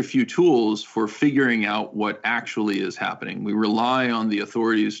have very few tools for figuring out what actually is happening. We rely on the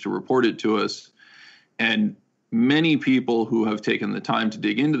authorities to report it to us. And many people who have taken the time to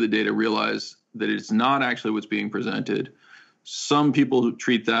dig into the data realize that it's not actually what's being presented. Some people who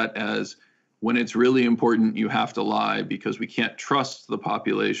treat that as, when it's really important, you have to lie because we can't trust the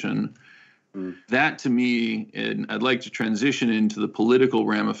population. That, to me, and I'd like to transition into the political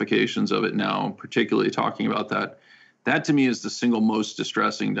ramifications of it now, particularly talking about that to me is the single most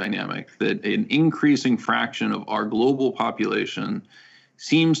distressing dynamic, that an increasing fraction of our global population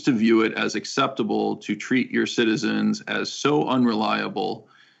seems to view it as acceptable to treat your citizens as so unreliable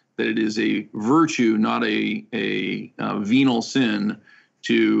that it is a virtue, not a venal sin,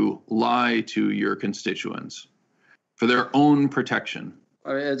 to lie to your constituents for their own protection.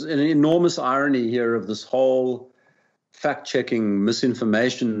 It's an enormous irony here of this whole fact-checking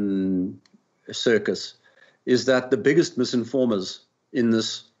misinformation circus is that the biggest misinformers in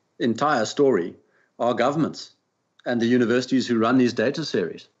this entire story are governments and the universities who run these data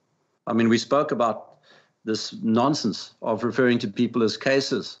series. I mean, we spoke about this nonsense of referring to people as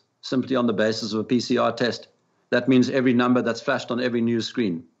cases simply on the basis of a PCR test. That means every number that's flashed on every news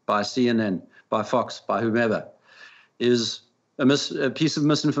screen by CNN, by Fox, by whomever, is a piece of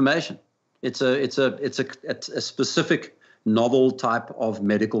misinformation. It's a specific novel type of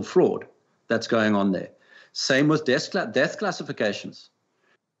medical fraud that's going on there. Same with death classifications.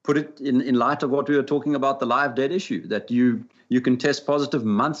 Put it in light of what we were talking about, the live dead issue, that you can test positive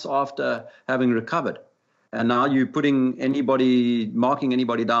months after having recovered. And now you're marking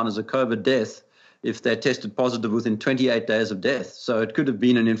anybody down as a COVID death if they're tested positive within 28 days of death. So it could have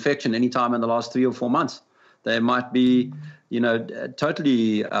been an infection any time in the last 3 or 4 months. They might be,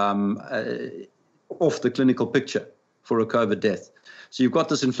 totally off the clinical picture for a COVID death. So you've got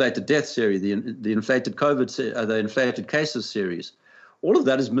this inflated death series, the inflated the inflated cases series. All of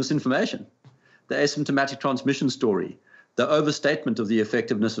that is misinformation. The asymptomatic transmission story, the overstatement of the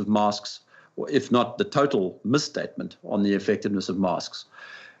effectiveness of masks, or if not the total misstatement on the effectiveness of masks.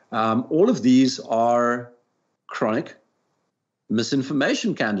 All of these are chronic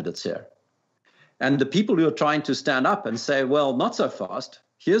misinformation candidates here. And the people who are trying to stand up and say, well, not so fast,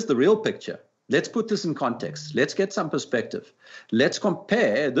 here's the real picture. Let's put this in context. Let's get some perspective. Let's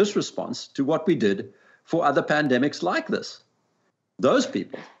compare this response to what we did for other pandemics like this. Those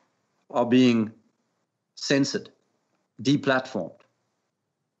people are being censored, deplatformed,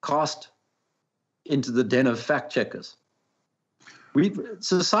 cast into the den of fact checkers.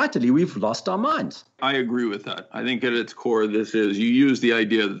 Societally, we've lost our minds. I agree with that. I think at its core, you use the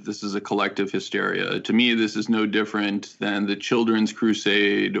idea that this is a collective hysteria. To me, this is no different than the Children's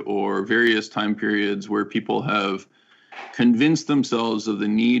Crusade or various time periods where people have convinced themselves of the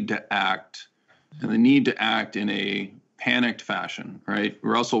need to act, and the need to act in a panicked fashion, right?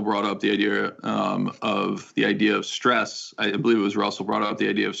 Russell brought up the idea of stress. I believe it was Russell brought up the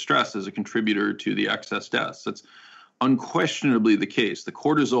idea of stress as a contributor to the excess deaths. That's unquestionably the case. The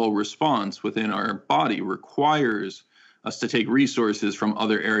cortisol response within our body requires us to take resources from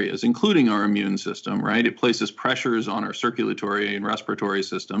other areas, including our immune system, right? It places pressures on our circulatory and respiratory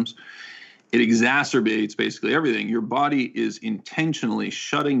systems. It exacerbates basically everything. Your body is intentionally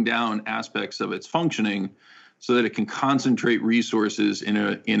shutting down aspects of its functioning so that it can concentrate resources in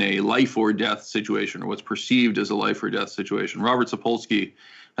a life or death situation, or what's perceived as a life or death situation. Robert Sapolsky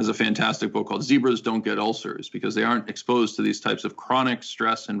has a fantastic book called Zebras Don't Get Ulcers, because they aren't exposed to these types of chronic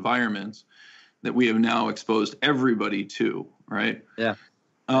stress environments that we have now exposed everybody to, right? Yeah.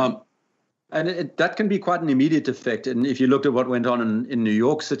 And that can be quite an immediate effect. And if you looked at what went on in New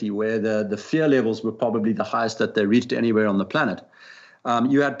York City, where the fear levels were probably the highest that they reached anywhere on the planet,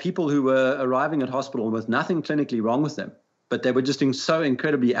 you had people who were arriving at hospital with nothing clinically wrong with them, but they were just so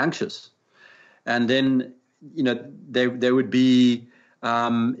incredibly anxious. And then, they would be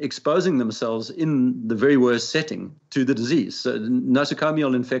exposing themselves in the very worst setting to the disease. So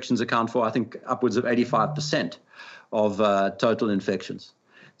nosocomial infections account for, I think, upwards of 85% of total infections.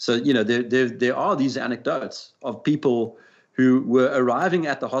 So, there are these anecdotes of people who were arriving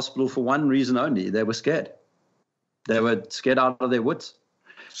at the hospital for one reason only. They were scared. They were scared out of their wits.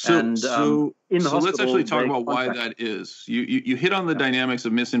 So let's actually talk about why that is. You hit on the dynamics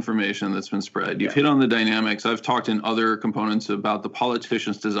of misinformation that's been spread. You've hit on the dynamics. I've talked in other components about the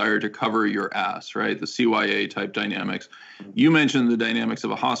politician's desire to cover your ass, right? The CYA type dynamics. You mentioned the dynamics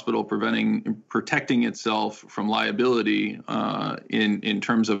of a hospital protecting itself from liability in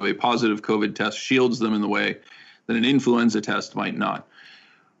terms of a positive COVID test shields them in the way that an influenza test might not.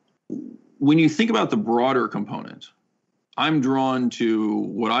 When you think about the broader component, I'm drawn to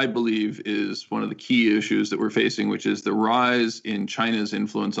what I believe is one of the key issues that we're facing, which is the rise in China's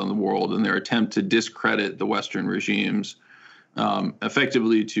influence on the world and their attempt to discredit the Western regimes,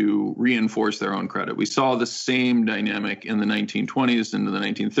 effectively to reinforce their own credit. We saw the same dynamic in the 1920s into the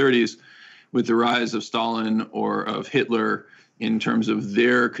 1930s with the rise of Stalin or of Hitler in terms of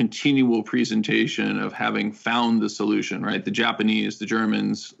their continual presentation of having found the solution, right? The Japanese, the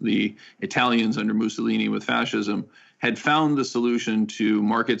Germans, the Italians under Mussolini with fascism had found the solution to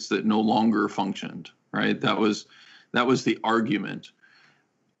markets that no longer functioned, right? That was the argument.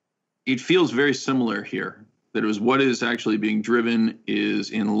 It feels very similar here. that it was what is actually being driven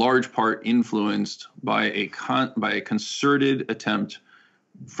is in large part influenced by a concerted attempt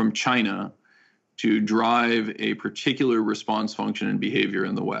from China to drive a particular response function and behavior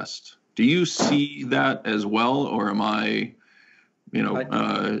in the West. Do you see that as well, or am I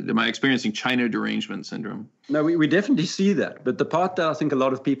experiencing China derangement syndrome? No, we definitely see that. But the part that I think a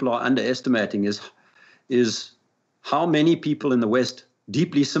lot of people are underestimating is how many people in the West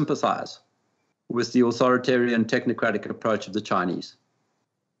deeply sympathize with the authoritarian technocratic approach of the Chinese.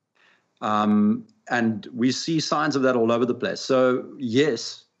 And we see signs of that all over the place. So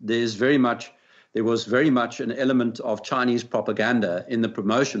yes, there was very much an element of Chinese propaganda in the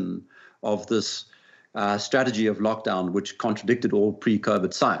promotion of this strategy of lockdown, which contradicted all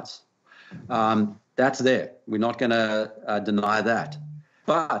pre-COVID science. That's there. We're not going to deny that.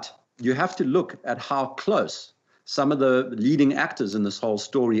 But you have to look at how close some of the leading actors in this whole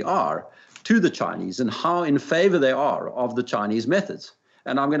story are to the Chinese and how in favor they are of the Chinese methods.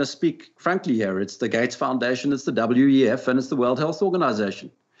 And I'm going to speak frankly here. It's the Gates Foundation, it's the WEF, and it's the World Health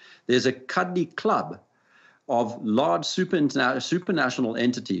Organization. There's a cuddly club of large supranational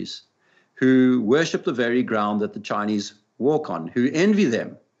entities who worship the very ground that the Chinese walk on, who envy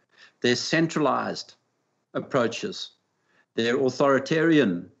them, their centralized approaches, their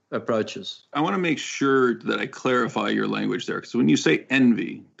authoritarian approaches. I want to make sure that I clarify your language there, because when you say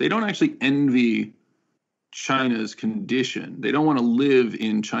envy, they don't actually envy China's condition. They don't want to live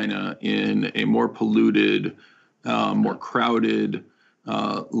in China in a more polluted, more crowded,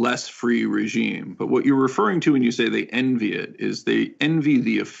 less free regime. But what you're referring to when you say they envy it is they envy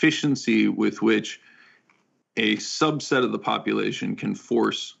the efficiency with which a subset of the population can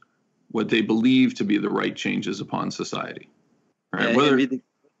force what they believe to be the right changes upon society. Right? Envy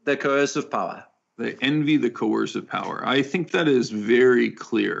the coercive power. They envy the coercive power. I think that is very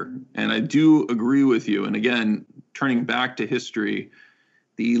clear. And I do agree with you. And again, turning back to history,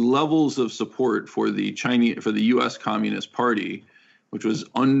 the levels of support for the US Communist Party, which was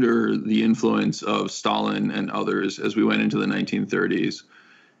under the influence of Stalin and others as we went into the 1930s,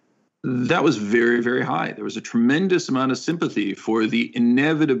 that was very, very high. There was a tremendous amount of sympathy for the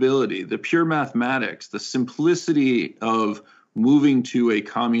inevitability, the pure mathematics, the simplicity of moving to a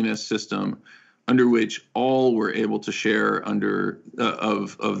communist system under which all were able to share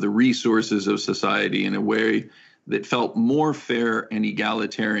of the resources of society in a way that felt more fair and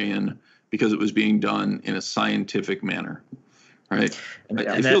egalitarian because it was being done in a scientific manner. Right.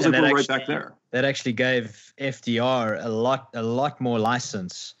 It feels like we're right back there. That actually gave FDR a lot more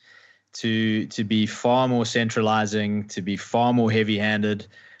license to be far more centralizing, to be far more heavy-handed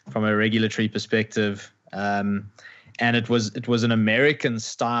from a regulatory perspective. And it was an American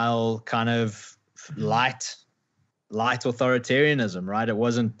style kind of light authoritarianism, right? It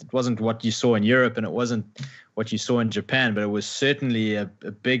wasn't what you saw in Europe, and it wasn't what you saw in Japan, but it was certainly a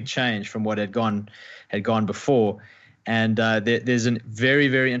big change from what had gone before. And there's a very,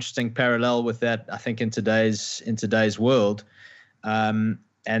 very interesting parallel with that, I think, in today's world.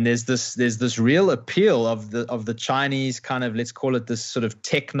 And there's this real appeal of the Chinese kind of, let's call it this sort of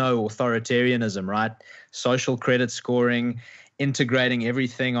techno authoritarianism, right? Social credit scoring, integrating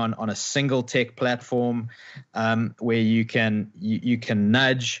everything on a single tech platform, where you can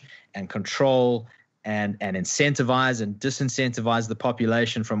nudge and control and incentivize and disincentivize the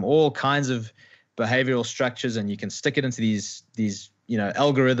population from all kinds of behavioral structures, and you can stick it into these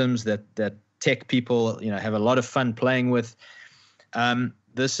algorithms that tech people have a lot of fun playing with.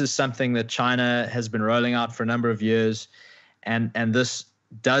 This is something that China has been rolling out for a number of years, and this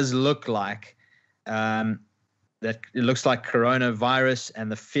does look like that. It looks like coronavirus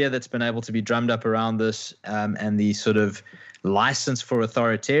and the fear that's been able to be drummed up around this, and the sort of license for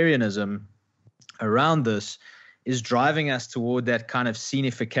authoritarianism around this is driving us toward that kind of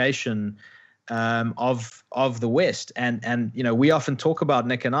scenification of the West. And we often talk about,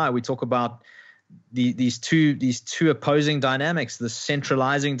 Nick and I, we talk about these two opposing dynamics, the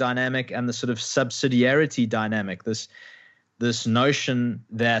centralizing dynamic and the sort of subsidiarity dynamic, this notion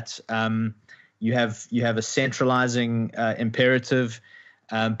that you have a centralizing imperative,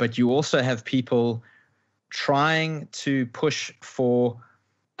 but you also have people trying to push for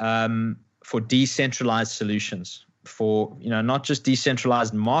decentralized solutions, for not just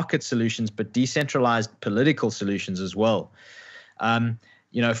decentralized market solutions, but decentralized political solutions as well.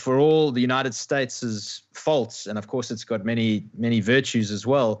 For all the United States' faults, and of course it's got many, many virtues as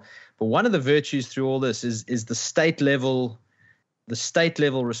well, but one of the virtues through all this is the state level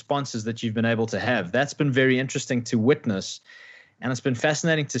responses that you've been able to have. That's been very interesting to witness. And it's been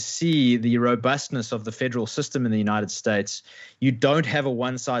fascinating to see the robustness of the federal system in the United States. You don't have a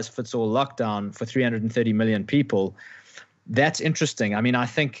one-size-fits-all lockdown for 330 million people. That's interesting. I mean, I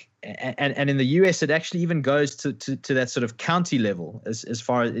think, and in the US, it actually even goes to that sort of county level, as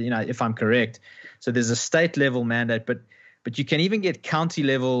far as, if I'm correct. So there's a state level mandate, but you can even get county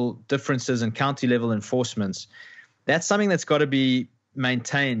level differences and county level enforcements. That's something that's got to be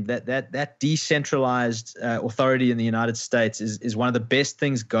maintained. That decentralized authority in the United States is one of the best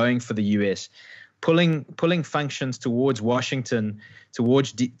things going for the US. Pulling functions towards Washington,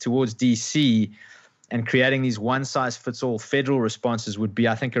 towards DC, and creating these one-size-fits-all federal responses would be,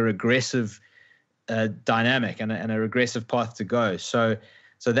 I think, a regressive dynamic and a regressive path to go. So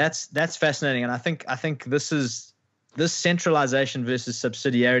that's fascinating, and I think this centralization versus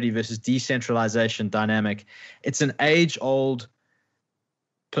subsidiarity versus decentralization dynamic, it's an age-old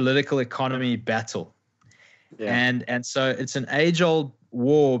political economy battle. Yeah. And so it's an age-old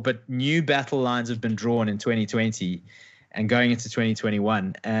war, but new battle lines have been drawn in 2020 and going into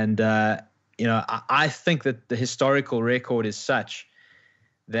 2021. And I think that the historical record is such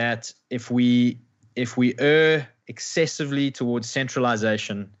that if we err excessively towards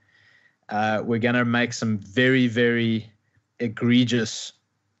centralization, we're going to make some very, very egregious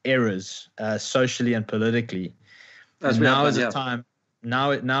errors socially and politically. Now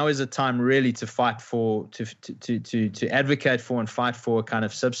is a time really to fight for, to advocate for and fight for a kind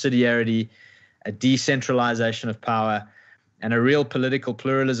of subsidiarity, a decentralization of power, and a real political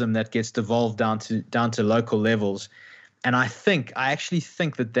pluralism that gets devolved down to local levels. And I actually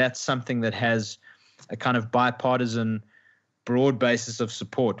think that that's something that has a kind of bipartisan, broad basis of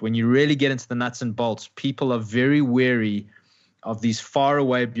support. When you really get into the nuts and bolts, people are very wary of these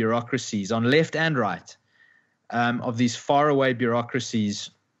faraway bureaucracies on left and right, of these faraway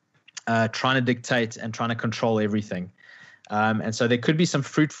bureaucracies trying to dictate and trying to control everything. And so there could be some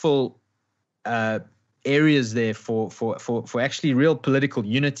fruitful areas there for actually real political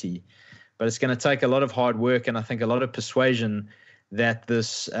unity, but it's going to take a lot of hard work and I think a lot of persuasion that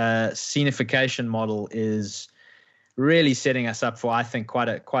this scenification model is really setting us up for, I think, quite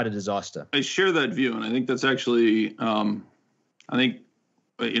a disaster. I share that view, and I think that's actually, I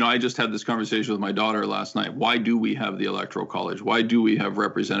just had this conversation with my daughter last night. Why do we have the Electoral College? Why do we have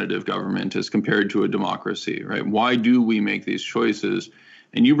representative government as compared to a democracy, right? Why do we make these choices?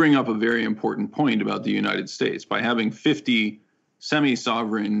 And you bring up a very important point about the United States. By having 50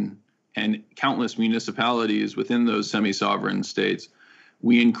 semi-sovereign and countless municipalities within those semi-sovereign states,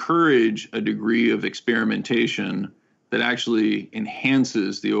 we encourage a degree of experimentation that actually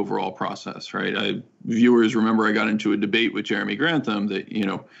enhances the overall process, right? Viewers remember I got into a debate with Jeremy Grantham that,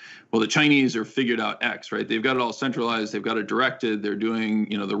 the Chinese are figured out X, right? They've got it all centralized, they've got it directed, they're doing,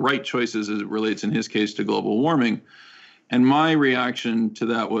 the right choices as it relates in his case to global warming. And my reaction to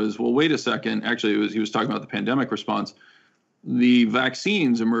that was, well, wait a second. Actually, he was talking about the pandemic response. The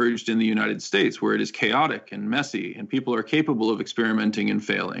vaccines emerged in the United States where it is chaotic and messy and people are capable of experimenting and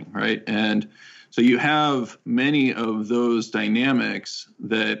failing, right? And so you have many of those dynamics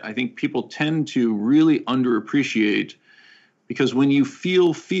that I think people tend to really underappreciate, because when you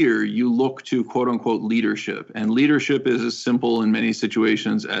feel fear, you look to quote unquote leadership, and leadership is as simple in many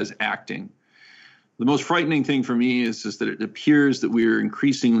situations as acting. The most frightening thing for me is that it appears that we are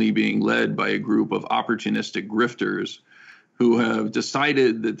increasingly being led by a group of opportunistic grifters who have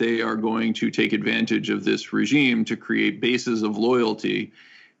decided that they are going to take advantage of this regime to create bases of loyalty.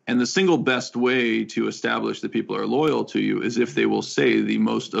 And the single best way to establish that people are loyal to you is if they will say the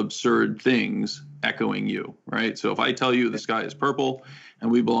most absurd things echoing you, right? So if I tell you the sky is purple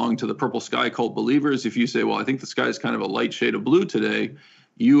and we belong to the purple sky cult believers, if you say, well, I think the sky is kind of a light shade of blue today,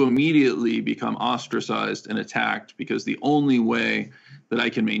 you immediately become ostracized and attacked, because the only way that I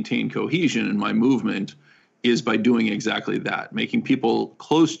can maintain cohesion in my movement is by doing exactly that, making people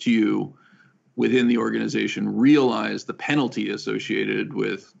close to you within the organization realize the penalty associated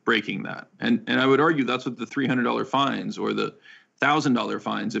with breaking that. And I would argue that's what the $300 fines or the $1,000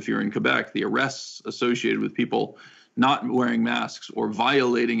 fines, if you're in Quebec, the arrests associated with people not wearing masks or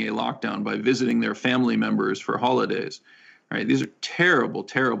violating a lockdown by visiting their family members for holidays, right? These are terrible,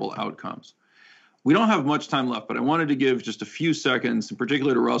 terrible outcomes. We don't have much time left, but I wanted to give just a few seconds, in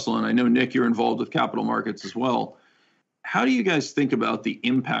particular to Russell, and I know, Nick, you're involved with capital markets as well. How do you guys think about the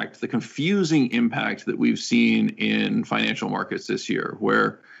impact, the confusing impact that we've seen in financial markets this year,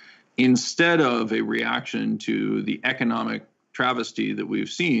 where instead of a reaction to the economic travesty that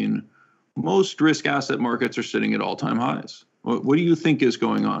we've seen, most risk asset markets are sitting at all-time highs? What do you think is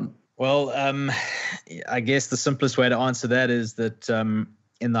going on? Well, I guess the simplest way to answer that is that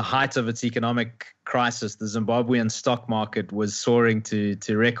in the height of its economic crisis, the Zimbabwean stock market was soaring to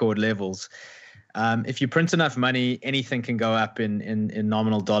record levels. If you print enough money, anything can go up in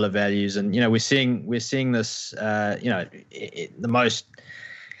nominal dollar values. And, we're seeing this, the most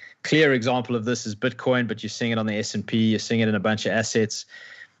clear example of this is Bitcoin, but you're seeing it on the S&P, you're seeing it in a bunch of assets.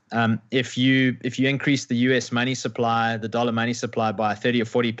 If you increase the US money supply, the dollar money supply by 30 or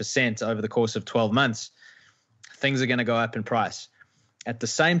 40% over the course of 12 months, things are going to go up in price. At the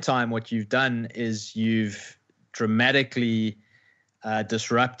same time, what you've done is you've dramatically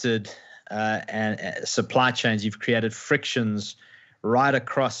disrupted and supply chains. You've created frictions right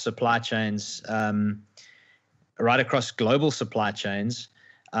across supply chains, right across global supply chains.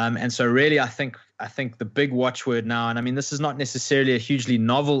 And so really, I think the big watchword now, and I mean, this is not necessarily a hugely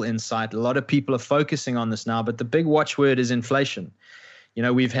novel insight. A lot of people are focusing on this now, but the big watchword is inflation.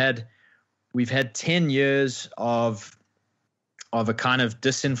 We've had 10 years of a kind of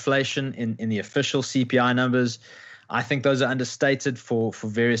disinflation in the official CPI numbers. I think those are understated for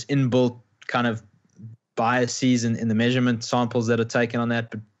various inbuilt kind of biases in the measurement samples that are taken on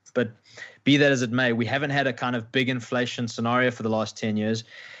that. But be that as it may, we haven't had a kind of big inflation scenario for the last 10 years.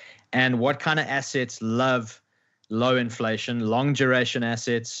 And what kind of assets love low inflation, long duration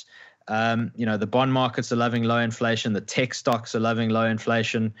assets? The bond markets are loving low inflation. The tech stocks are loving low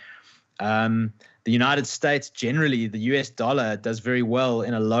inflation. The United States, generally, the US dollar does very well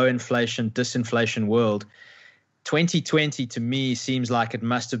in a low inflation, disinflation world. 2020 to me seems like it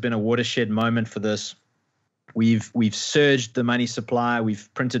must have been a watershed moment for this. We've surged the money supply. We've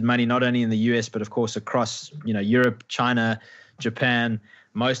printed money not only in the US, but of course across Europe, China, Japan,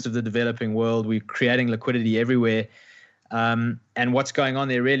 most of the developing world. We're creating liquidity everywhere. And what's going on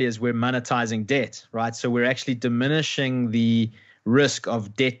there really is we're monetizing debt, right? So we're actually diminishing the risk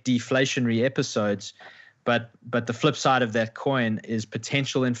of debt deflationary episodes. But the flip side of that coin is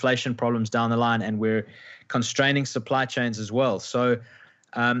potential inflation problems down the line, and we're constraining supply chains as well. So,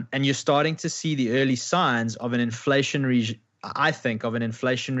 and you're starting to see the early signs of an inflationary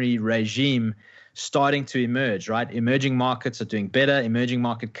regime starting to emerge, right? Emerging markets are doing better. Emerging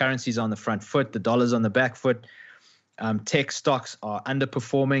market currencies are on the front foot. The dollar's on the back foot. Tech stocks are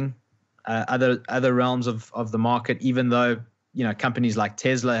underperforming other realms of the market, even though companies like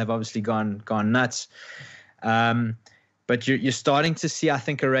Tesla have obviously gone nuts. But you're starting to see, I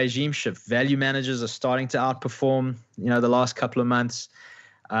think, a regime shift. Value managers are starting to outperform, the last couple of months.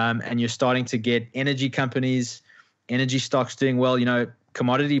 And you're starting to get energy companies, energy stocks doing well.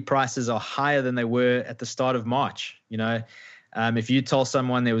 Commodity prices are higher than they were at the start of March. If you told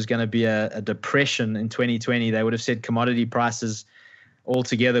someone there was going to be a depression in 2020, they would have said commodity prices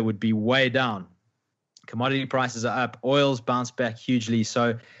altogether would be way down. Commodity prices are up. Oil's bounced back hugely.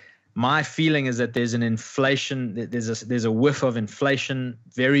 So my feeling is that there's an inflation, there's a whiff of inflation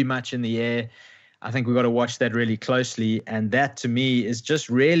very much in the air. I think we've got to watch that really closely. And that to me is just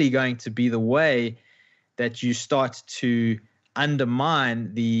really going to be the way that you start to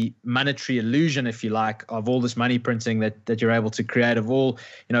undermine the monetary illusion, if you like, of all this money printing that you're able to create, of all,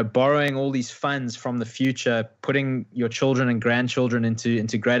 borrowing all these funds from the future, putting your children and grandchildren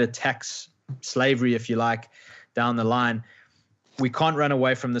into greater tax slavery, if you like, down the line. We can't run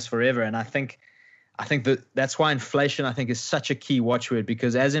away from this forever. And I think that's why inflation, I think, is such a key watchword,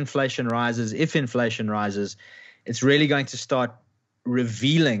 because as inflation rises, if inflation rises, it's really going to start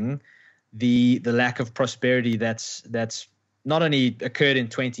revealing the lack of prosperity that's not only occurred in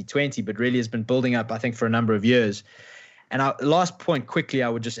 2020, but really has been building up, I think, for a number of years. And our last point quickly I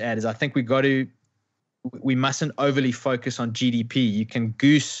would just add is I think we mustn't overly focus on GDP. You can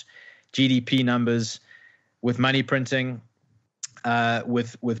goose GDP numbers with money printing,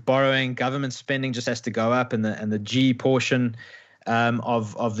 with borrowing. Government spending just has to go up, and the G portion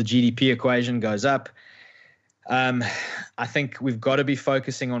of the GDP equation goes up. I think we've got to be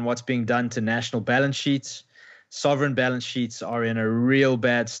focusing on what's being done to national balance sheets. Sovereign balance sheets are in a real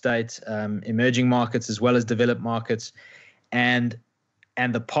bad state, emerging markets as well as developed markets. And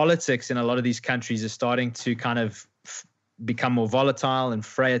the politics in a lot of these countries is starting to kind of become more volatile and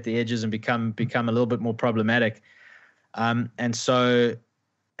fray at the edges and become a little bit more problematic. And so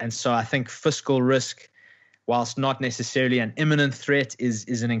I think fiscal risk, whilst not necessarily an imminent threat,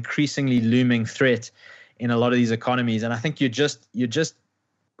 is an increasingly looming threat in a lot of these economies. And I think you're just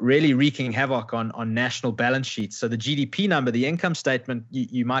really wreaking havoc on national balance sheets. So the GDP number, the income statement,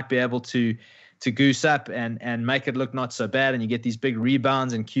 you might be able to goose up and make it look not so bad, and you get these big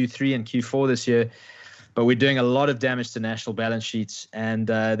rebounds in Q3 and Q4 this year. But we're doing a lot of damage to national balance sheets, and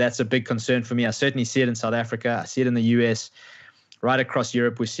that's a big concern for me. I certainly see it in South Africa. I see it in the US. right across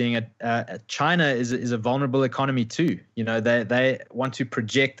Europe, we're seeing it. China is a vulnerable economy too. They want to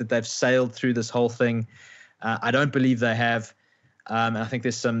project that they've sailed through this whole thing. I don't believe they have. And I think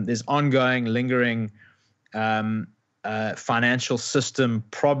there's ongoing, lingering financial system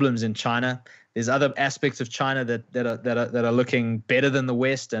problems in China. There's other aspects of China that are looking better than the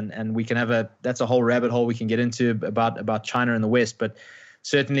West, and we can that's a whole rabbit hole we can get into about China and the West. But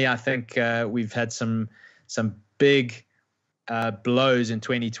certainly, I think we've had some big blows in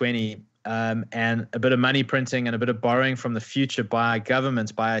 2020, and a bit of money printing and a bit of borrowing from the future by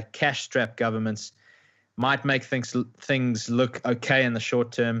governments, by cash-strapped governments, might make things look okay in the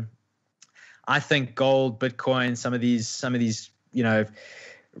short term. I think gold, Bitcoin, some of these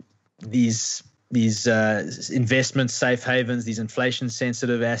these investment safe havens, these inflation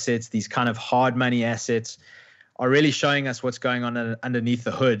sensitive assets, these kind of hard money assets are really showing us what's going on underneath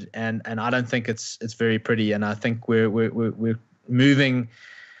the hood, and I don't think it's very pretty. And I think we're moving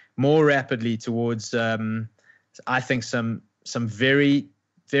more rapidly towards I think some very,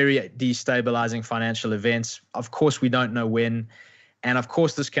 very destabilizing financial events. Of course, we don't know when. And of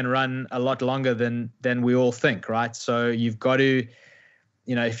course, this can run a lot longer than we all think, right? So you've got to,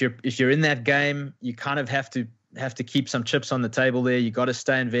 if you're in that game, you kind of have to keep some chips on the table there. You got to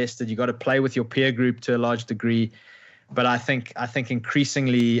stay invested. You got to play with your peer group to a large degree. But I think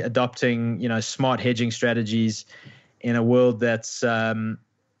increasingly adopting smart hedging strategies in a world that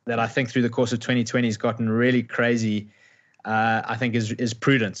I think through the course of 2020 has gotten really crazy. I think is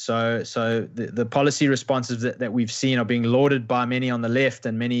prudent. So the policy responses that we've seen are being lauded by many on the left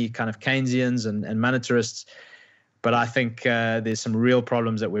and many kind of Keynesians and monetarists. But I think there's some real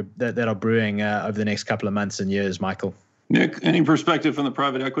problems that are brewing over the next couple of months and years, Michael. Nick, any perspective from the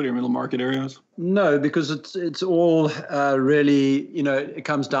private equity or middle market areas? No, because it's all really, it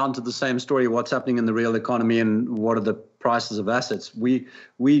comes down to the same story, what's happening in the real economy and what are the prices of assets. We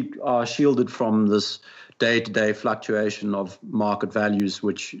are shielded from this day-to-day fluctuation of market values,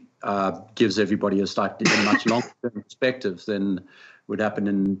 which gives everybody a much longer-term perspective than would happen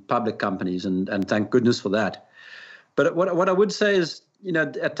in public companies, and thank goodness for that. But what I would say is,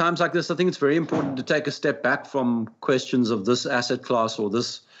 at times like this, I think it's very important to take a step back from questions of this asset class or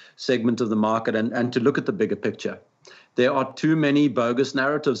this segment of the market and to look at the bigger picture. There are too many bogus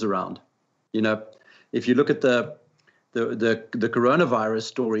narratives around. If you look at the coronavirus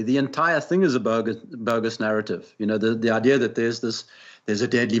story, the entire thing is a bogus narrative. The idea that there's a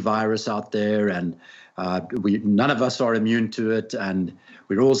deadly virus out there, and none of us are immune to it, and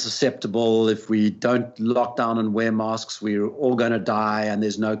we're all susceptible. If we don't lock down and wear masks, we're all going to die, and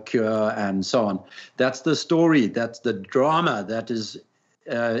there's no cure, and so on. That's the story. That's the drama that is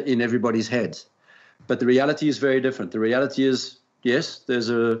in everybody's heads. But the reality is very different. The reality is, yes, there's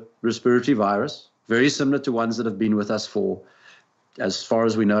a respiratory virus, very similar to ones that have been with us for, as far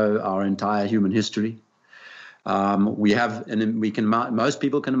as we know, our entire human history. Most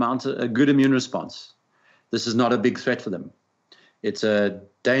people can mount a good immune response. This is not a big threat for them. It's a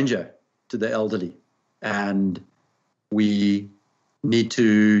danger to the elderly, and we need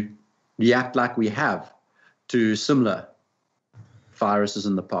to react like we have to similar viruses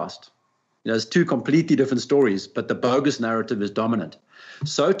in the past. There's two completely different stories, but the bogus narrative is dominant.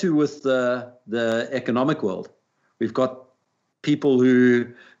 So too with the economic world. We've got people who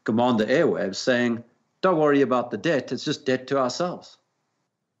command the airwaves saying, don't worry about the debt, it's just debt to ourselves.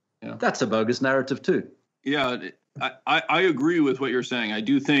 Yeah. That's a bogus narrative too. Yeah, I agree with what you're saying. I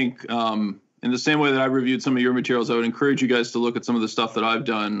do think in the same way that I've reviewed some of your materials, I would encourage you guys to look at some of the stuff that I've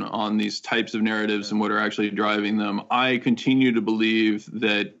done on these types of narratives and what are actually driving them. I continue to believe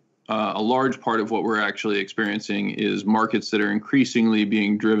that a large part of what we're actually experiencing is markets that are increasingly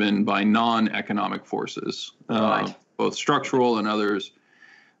being driven by non-economic forces, right, both structural and others.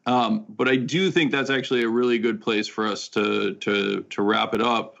 But I do think that's actually a really good place for us to wrap it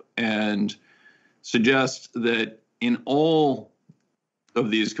up and suggest that in all of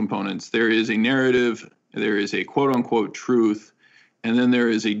these components, there is a narrative, there is a quote unquote truth, and then there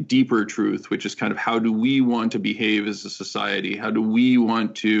is a deeper truth, which is kind of how do we want to behave as a society? How do we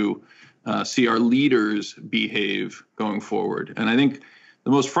want to see our leaders behave going forward? And I think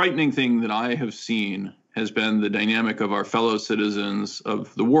the most frightening thing that I have seen has been the dynamic of our fellow citizens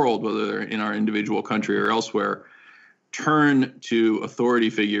of the world, whether they're in our individual country or elsewhere, turn to authority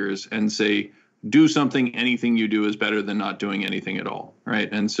figures and say, do something, anything you do is better than not doing anything at all, right?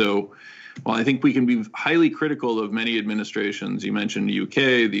 And so while I think we can be highly critical of many administrations, you mentioned the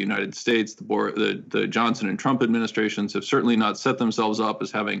UK, the United States, the Johnson and Trump administrations have certainly not set themselves up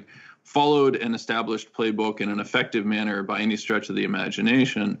as having followed an established playbook in an effective manner by any stretch of the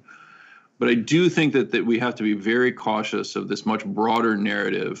imagination. But I do think that we have to be very cautious of this much broader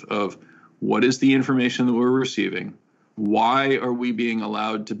narrative of what is the information that we're receiving? Why are we being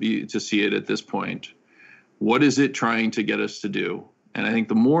allowed to see it at this point? What is it trying to get us to do? And I think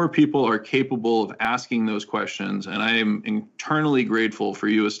the more people are capable of asking those questions, and I am eternally grateful for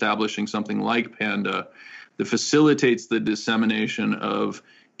you establishing something like Panda that facilitates the dissemination of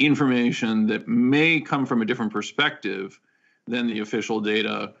information that may come from a different perspective than the official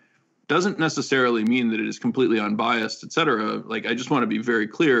data, doesn't necessarily mean that it is completely unbiased, et cetera. Like, I just want to be very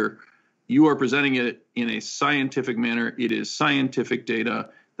clear. You are presenting it in a scientific manner. It is scientific data.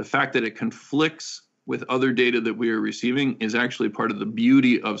 The fact that it conflicts with other data that we are receiving is actually part of the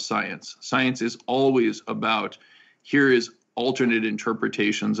beauty of science. Science is always about, here is alternate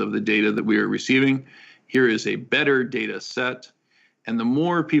interpretations of the data that we are receiving. Here is a better data set. And the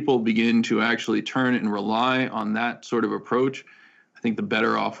more people begin to actually turn and rely on that sort of approach, I think the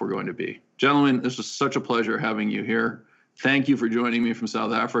better off we're going to be. Gentlemen, this was such a pleasure having you here. Thank you for joining me from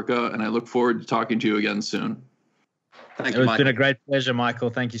South Africa, and I look forward to talking to you again soon. Thank you, It's Michael. been a great pleasure, Michael.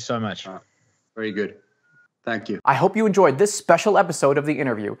 Thank you so much. Very good. Thank you. I hope you enjoyed this special episode of The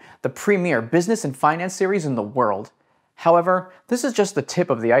Interview, the premier business and finance series in the world. However, this is just the tip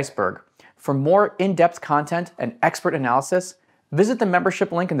of the iceberg. For more in-depth content and expert analysis, visit the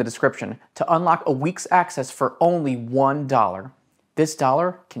membership link in the description to unlock a week's access for only $1. This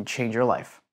dollar can change your life.